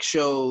many Black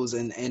shows,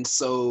 and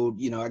so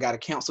I got to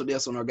cancel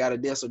this one or got to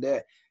this or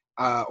that,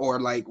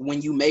 or like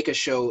when you make a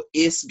show,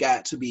 it's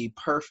got to be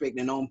perfect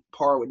and on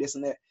par with this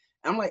and that.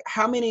 I'm like,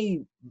 how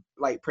many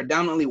like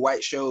predominantly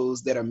white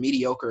shows that are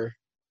mediocre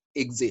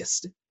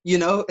exist?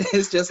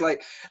 It's just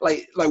like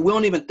we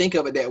don't even think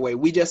of it that way.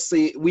 We just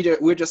see,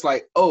 we're just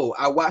like, oh,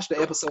 I watched the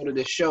episode of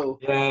this show.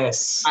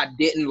 Yes. I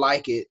didn't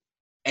like it,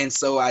 and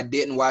so I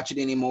didn't watch it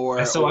anymore.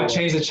 And so I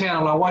changed the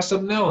channel. I watched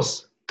something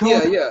else.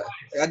 Yeah.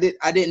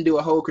 I didn't do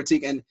a whole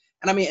critique, and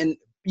I mean,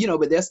 and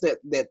but that's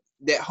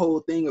that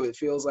whole thing of it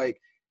feels like,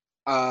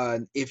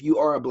 if you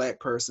are a Black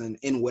person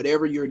in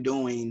whatever you're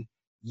doing,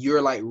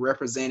 you're like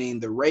representing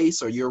the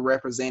race, or you're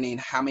representing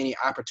how many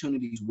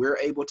opportunities we're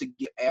able to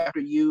get after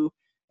you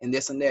and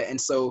this and that.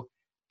 And so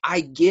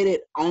I get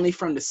it only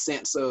from the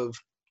sense of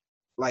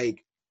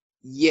like,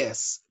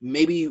 yes,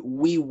 maybe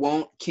we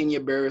want Kenya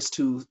Barris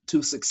to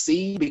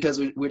succeed because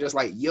we're just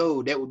like,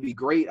 yo, that would be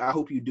great. I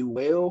hope you do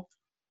well.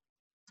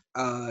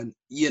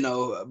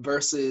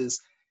 Versus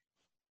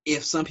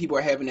if some people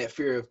are having that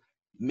fear of,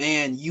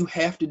 man, you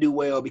have to do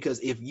well,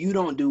 because if you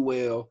don't do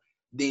well,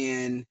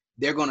 then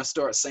they're going to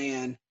start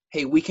saying,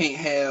 hey, we can't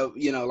have,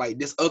 like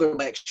this other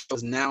Black show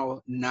is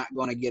now not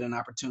going to get an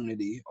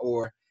opportunity,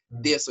 or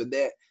this or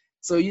that.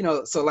 So,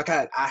 so like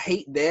I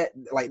hate that.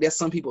 Like that's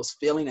some people's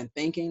feeling and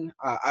thinking.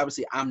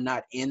 Obviously, I'm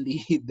not in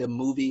the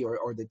movie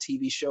or the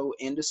TV show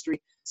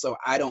industry, so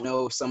I don't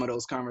know if some of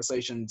those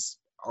conversations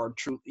are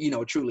true,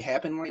 truly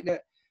happen like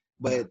that.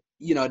 But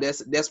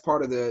that's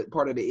part of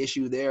the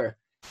issue there.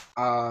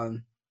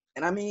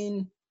 And I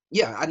mean,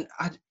 yeah,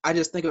 I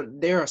just think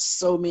there are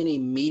so many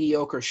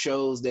mediocre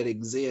shows that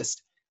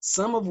exist,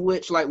 some of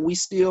which like we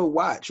still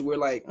watch. We're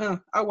like,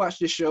 I watch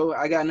this show.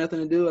 I got nothing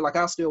to do. Like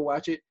I'll still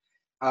watch it.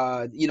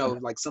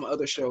 Like some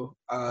other show.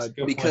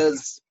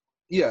 Because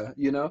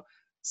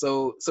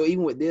So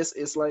even with this,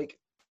 it's like,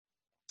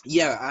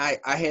 yeah,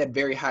 I had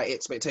very high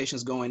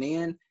expectations going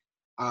in.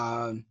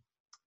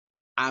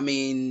 I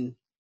mean,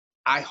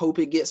 I hope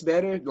it gets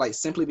better, like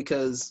simply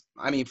because,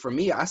 I mean, for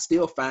me, I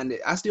still find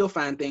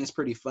things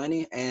pretty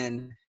funny,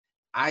 and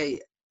I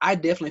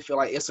definitely feel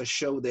like it's a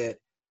show that,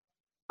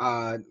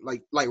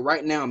 like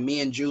right now,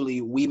 me and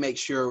Julie, we make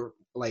sure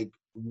like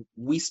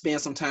we spend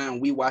some time,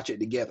 we watch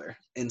it together,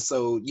 and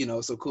so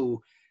so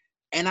cool.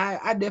 And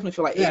I definitely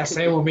feel like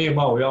same with me and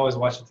Mo. We always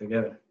watch it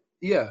together.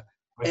 Yeah,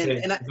 and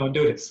we're gonna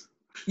do this.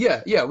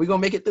 Yeah, we're gonna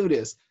make it through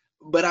this.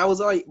 But I was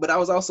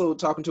also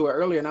talking to her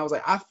earlier, and I was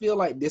like, I feel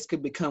like this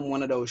could become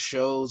one of those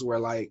shows where,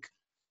 like,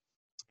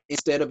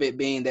 instead of it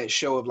being that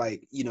show of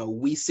like,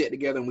 we sit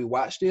together and we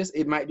watch this,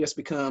 it might just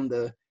become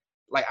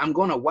I'm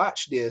going to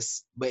watch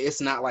this, but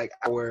it's not like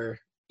our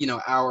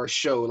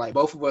show. Like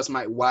both of us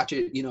might watch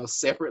it,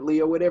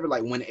 separately or whatever,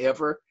 like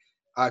whenever,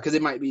 because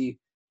it might be,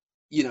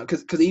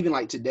 because even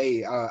like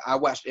today, I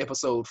watched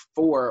episode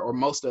 4 or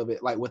most of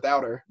it like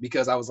without her,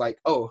 because I was like,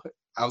 oh,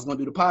 I was going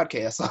to do the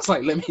podcast. So I was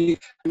like, let me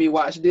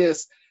watch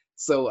this.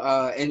 So,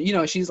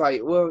 and, she's like,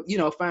 well,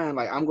 fine.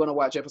 Like, I'm going to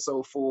watch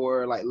episode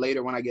 4, like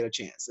later when I get a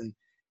chance. And,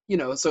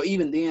 so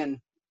even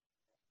then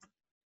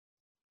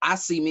I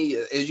see me,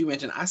 as you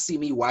mentioned, I see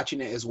me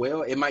watching it as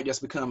well. It might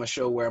just become a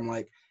show where I'm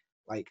like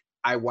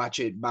I watch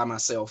it by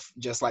myself,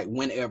 just like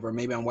whenever,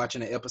 maybe I'm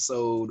watching an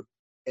episode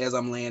as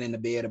I'm laying in the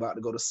bed about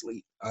to go to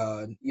sleep,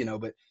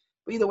 but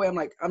either way, I'm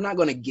like, I'm not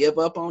going to give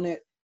up on it.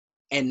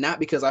 And not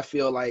because I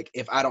feel like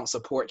if I don't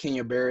support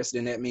Kenya Barris,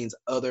 then that means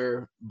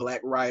other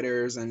Black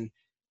writers and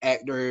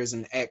actors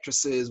and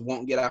actresses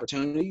won't get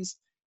opportunities.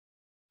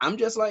 I'm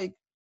just like,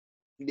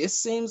 this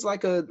seems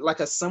like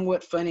a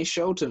somewhat funny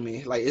show to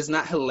me. Like, it's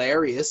not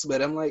hilarious,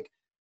 but I'm like,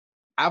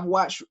 I've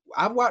watched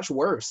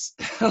worse.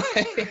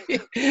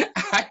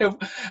 I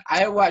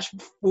have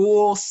watched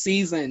full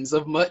seasons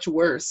of much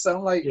worse. So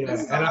I'm like, yeah,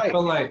 and I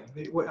feel like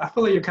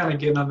you're kind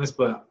of getting on this,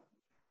 but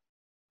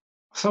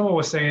someone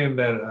was saying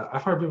that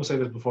I've heard people say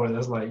this before.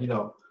 That's like,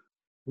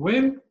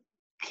 when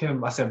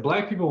I said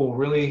Black people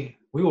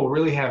we will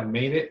really have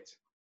made it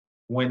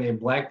when a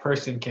Black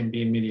person can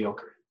be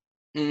mediocre.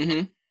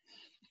 Mm-hmm.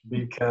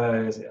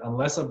 Because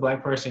unless a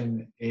Black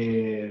person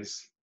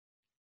is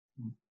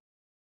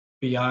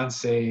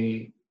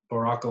Beyonce,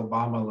 Barack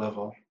Obama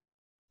level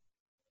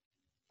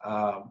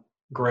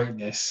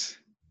greatness,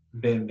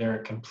 then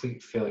they're a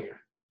complete failure.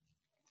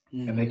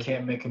 and they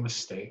can't make a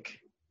mistake.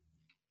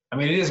 I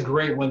mean, it is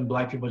great when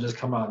Black people just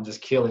come out and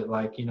just kill it,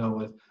 like, you know,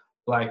 with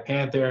Black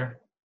Panther,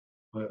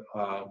 with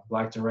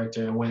Black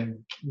director, and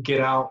when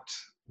Get Out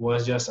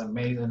was just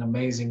amazing, an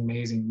amazing,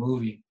 amazing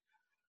movie.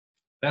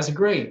 That's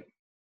great,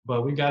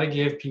 but we got to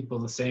give people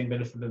the same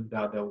benefit of the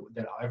doubt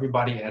that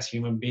everybody as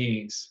human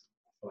beings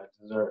like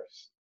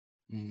deserves.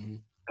 Mm-hmm.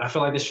 And I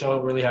feel like this show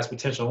really has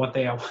potential. One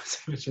thing I want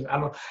to mention, I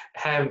don't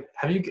have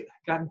you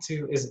gotten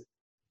to, is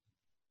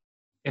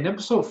in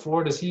episode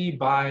 4, does he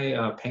buy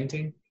a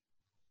painting?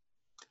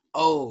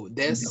 Oh,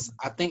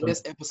 I think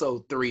that's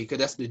episode 3, because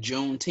that's the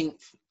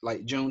Juneteenth,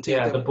 like Juneteenth.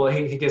 Yeah, the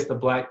boy he gets the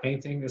black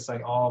painting. It's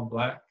like all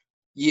black.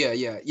 Yeah.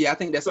 I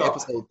think that's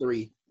episode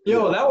 3.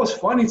 Yo, that was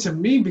funny to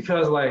me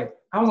because like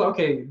I was like,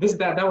 okay,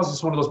 that was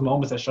just one of those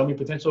moments that showed me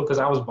potential because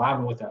I was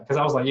vibing with that. Because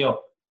I was like,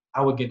 yo,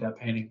 I would get that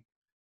painting.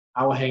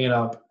 I would hang it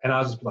up and I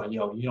was just like,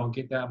 yo, you don't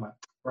get that? I'm like,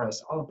 bro,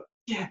 it's all about,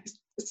 yeah,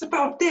 it's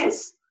about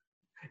this.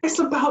 It's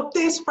about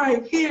this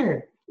right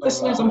here.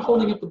 Listeners, I'm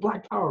holding up the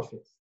Black Power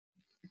fist.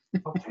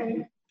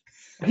 Okay?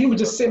 And he was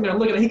just sitting there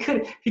looking at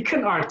it. He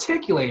couldn't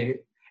articulate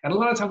it. And a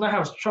lot of times I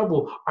have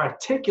trouble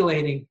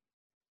articulating,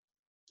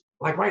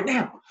 like right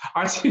now,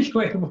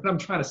 articulating what I'm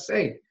trying to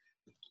say.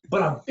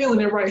 But I'm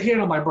feeling it right here.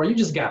 And I'm like, bro, you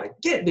just got to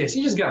get this.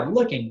 You just got to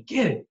look and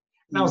get it.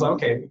 And I was like,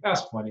 okay,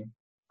 that's funny.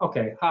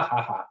 Okay, ha,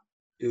 ha, ha.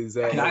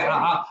 Exactly.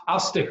 And I'll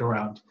stick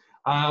around.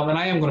 And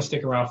I am going to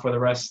stick around for the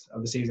rest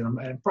of the season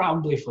and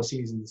probably for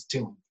seasons 2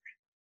 and 3.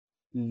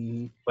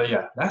 Mm-hmm. But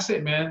yeah, that's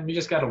it, man.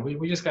 We're going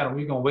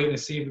to wait and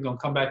see if we're going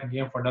to come back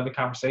again for another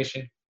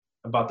conversation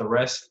about the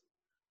rest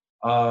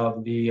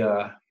of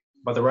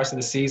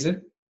the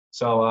season.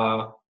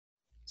 So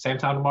same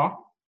time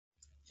tomorrow.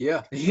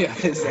 Yeah,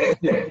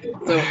 exactly.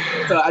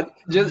 So I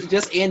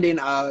just ending.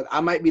 I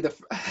might be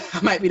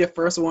the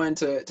first one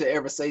to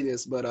ever say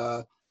this,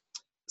 but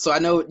so I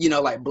know, you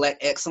know, like Black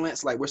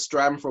excellence, like we're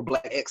striving for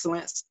Black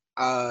excellence.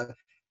 And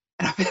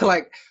I feel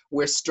like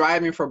we're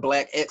striving for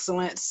Black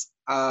excellence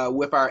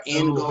with our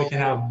end goal. We can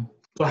have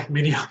Black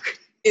mediocrity.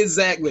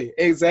 Exactly.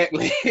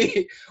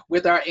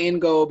 With our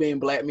end goal being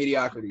Black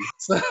mediocrity.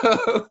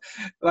 So,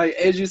 like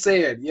as you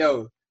said,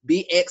 yo,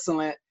 be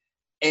excellent,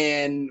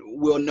 and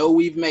we'll know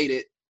we've made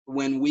it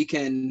when we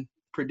can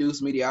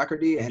produce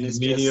mediocrity, and it's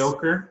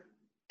mediocre.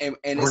 Just,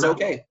 and it's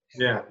okay.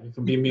 Yeah, you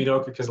can be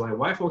mediocre because like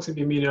white folks can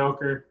be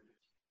mediocre.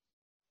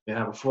 They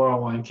have a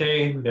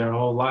 401k, their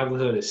whole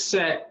livelihood is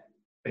set.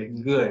 They're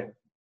good.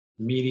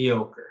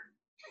 Mediocre.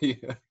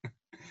 Yeah.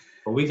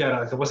 But we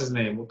gotta, what's his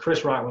name?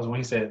 Chris Rock was when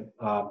he said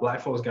black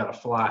folks gotta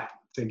fly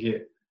to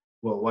get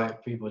what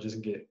white people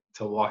just get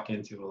to walk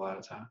into a lot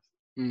of times.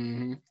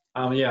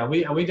 Mm-hmm. Yeah,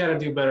 we gotta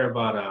do better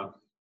about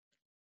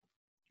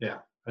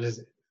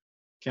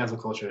cancel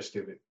culture is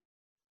stupid.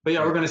 But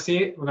yeah, we're gonna see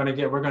it. We're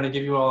gonna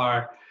give you all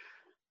our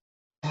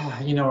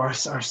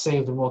our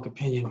saved and woke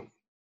opinion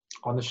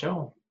on the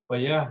show. But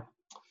yeah,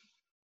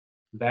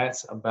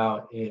 that's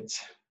about it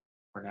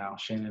for now.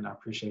 Shannon, I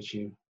appreciate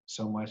you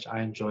so much. I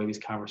enjoy these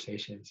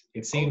conversations.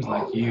 It seems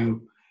like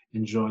you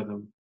enjoy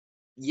them.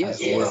 Yes.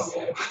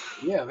 Well.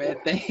 Yeah, man.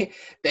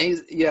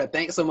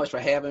 Thanks so much for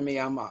having me.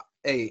 I'm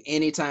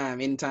anytime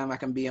I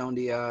can be on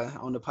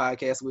the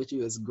podcast with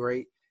you is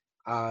great.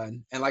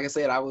 And like I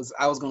said, I was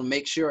gonna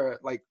make sure,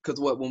 like, because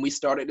when we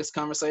started this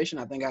conversation,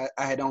 I think I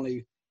had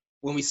only,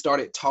 when we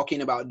started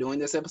talking about doing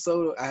this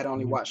episode, I had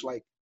only watched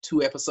like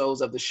 2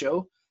 episodes of the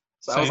show.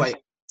 So I was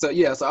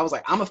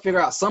like, I'm gonna figure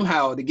out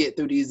somehow to get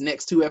through these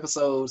next 2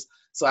 episodes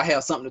so I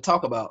have something to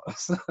talk about.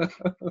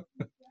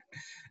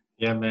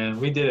 Yeah, man,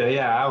 we did it.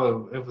 Yeah,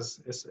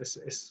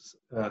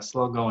 it's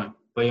slow going,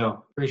 but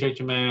appreciate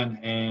you, man,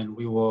 and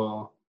we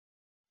will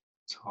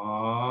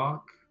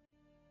talk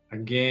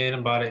again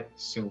about it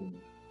soon.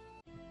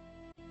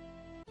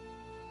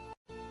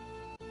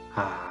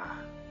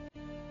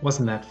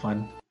 Wasn't that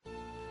fun?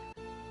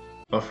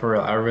 But for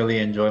real, I really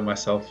enjoyed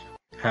myself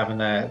having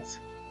that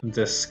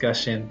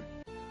discussion.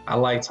 I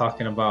like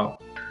talking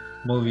about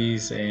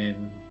movies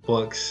and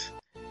books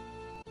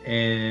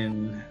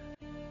in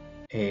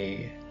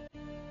a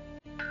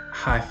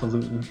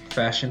highfalutin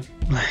fashion,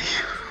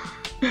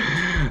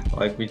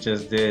 like we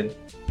just did.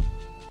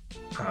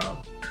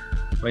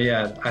 But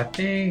yeah, I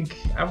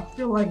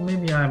feel like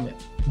maybe I'm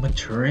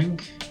maturing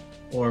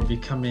or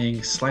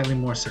becoming slightly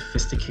more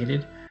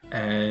sophisticated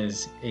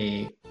as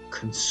a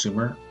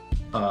consumer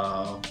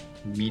of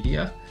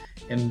media,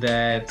 in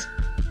that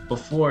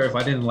before, if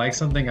I didn't like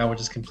something, I would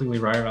just completely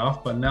write it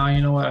off. But now,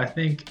 you know what? I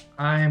think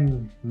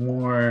I'm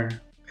more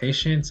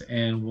patient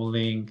and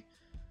willing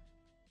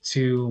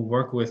to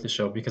work with the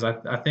show, because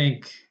I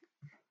think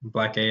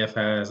Black AF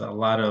has a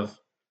lot of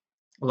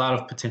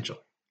potential.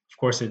 Of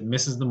course, it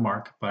misses the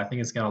mark, but I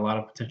think it's got a lot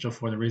of potential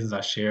for the reasons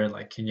I shared.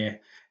 Like Kenya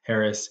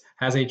Harris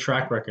has a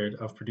track record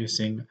of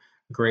producing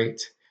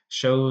great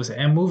shows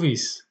and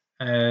movies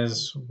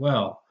as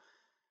well.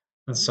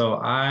 And so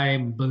I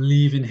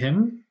believe in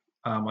him.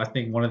 I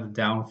think one of the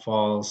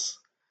downfalls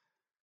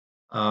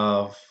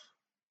of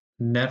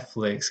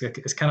Netflix,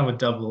 it's kind of a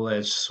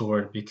double-edged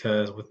sword,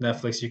 because with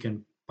Netflix, you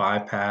can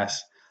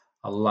bypass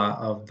a lot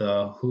of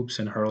the hoops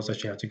and hurdles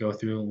that you have to go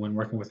through when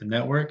working with a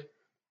network.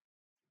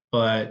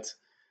 But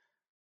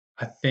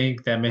I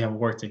think that may have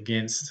worked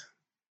against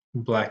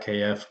Black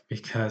AF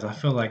because I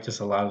feel like just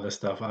a lot of this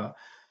stuff, I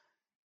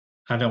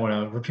don't want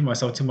to repeat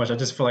myself too much. I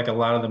just feel like a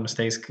lot of the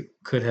mistakes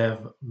could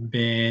have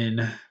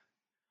been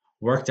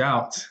worked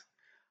out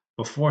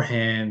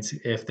beforehand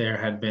if there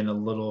had been a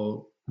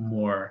little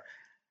more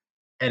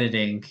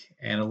editing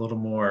and a little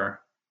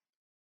more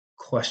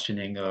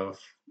questioning of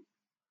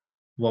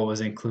what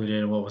was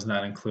included and what was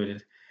not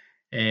included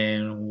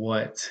and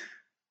what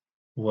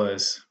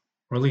was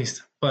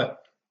released. But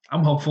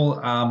I'm hopeful.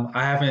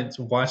 I haven't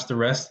watched the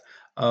rest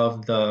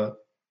of the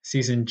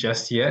season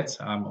just yet.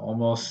 I'm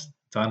almost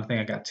done. I think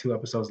I got 2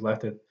 episodes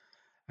left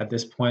at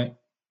this point.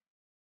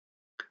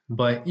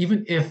 But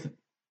even if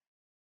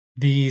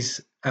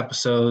these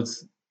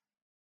episodes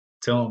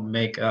don't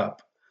make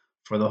up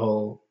for the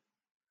whole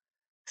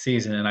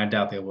season, and I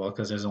doubt they will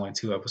because there's only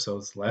 2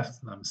 episodes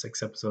left. I'm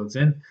 6 episodes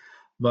in,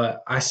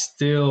 but I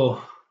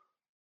still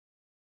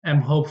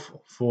am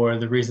hopeful for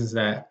the reasons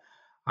that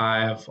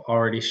I've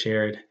already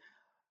shared.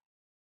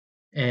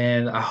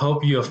 And I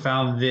hope you have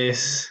found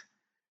this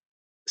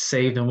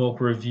Saved and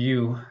Woke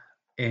review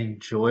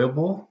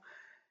enjoyable.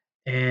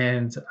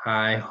 And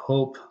I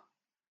hope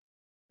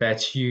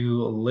that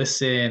you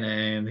listen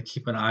and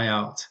keep an eye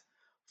out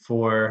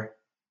for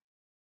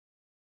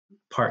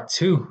part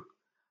 2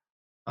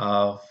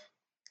 of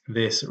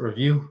this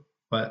review.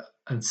 But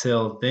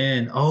until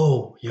then,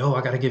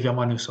 I got to give y'all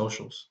my new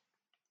socials.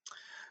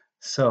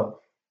 So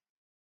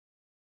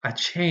I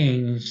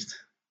changed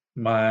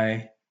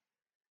my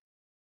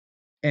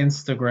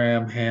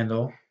Instagram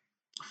handle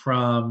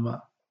from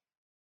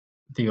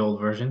the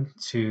old version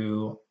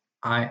to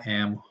I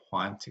am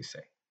Juan Tuse.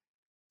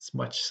 It's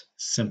much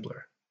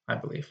simpler, I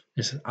believe.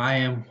 Just I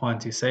am Juan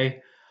Tuse,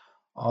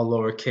 all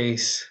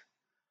lowercase,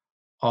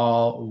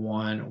 all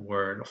one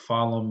word.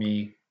 Follow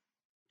me,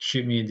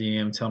 shoot me a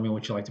DM, tell me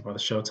what you liked about the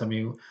show, tell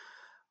me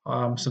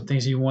some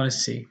things you want to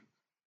see.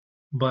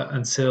 But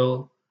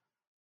until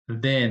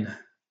then,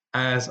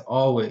 as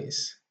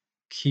always,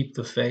 keep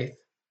the faith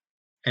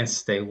and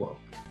stay woke.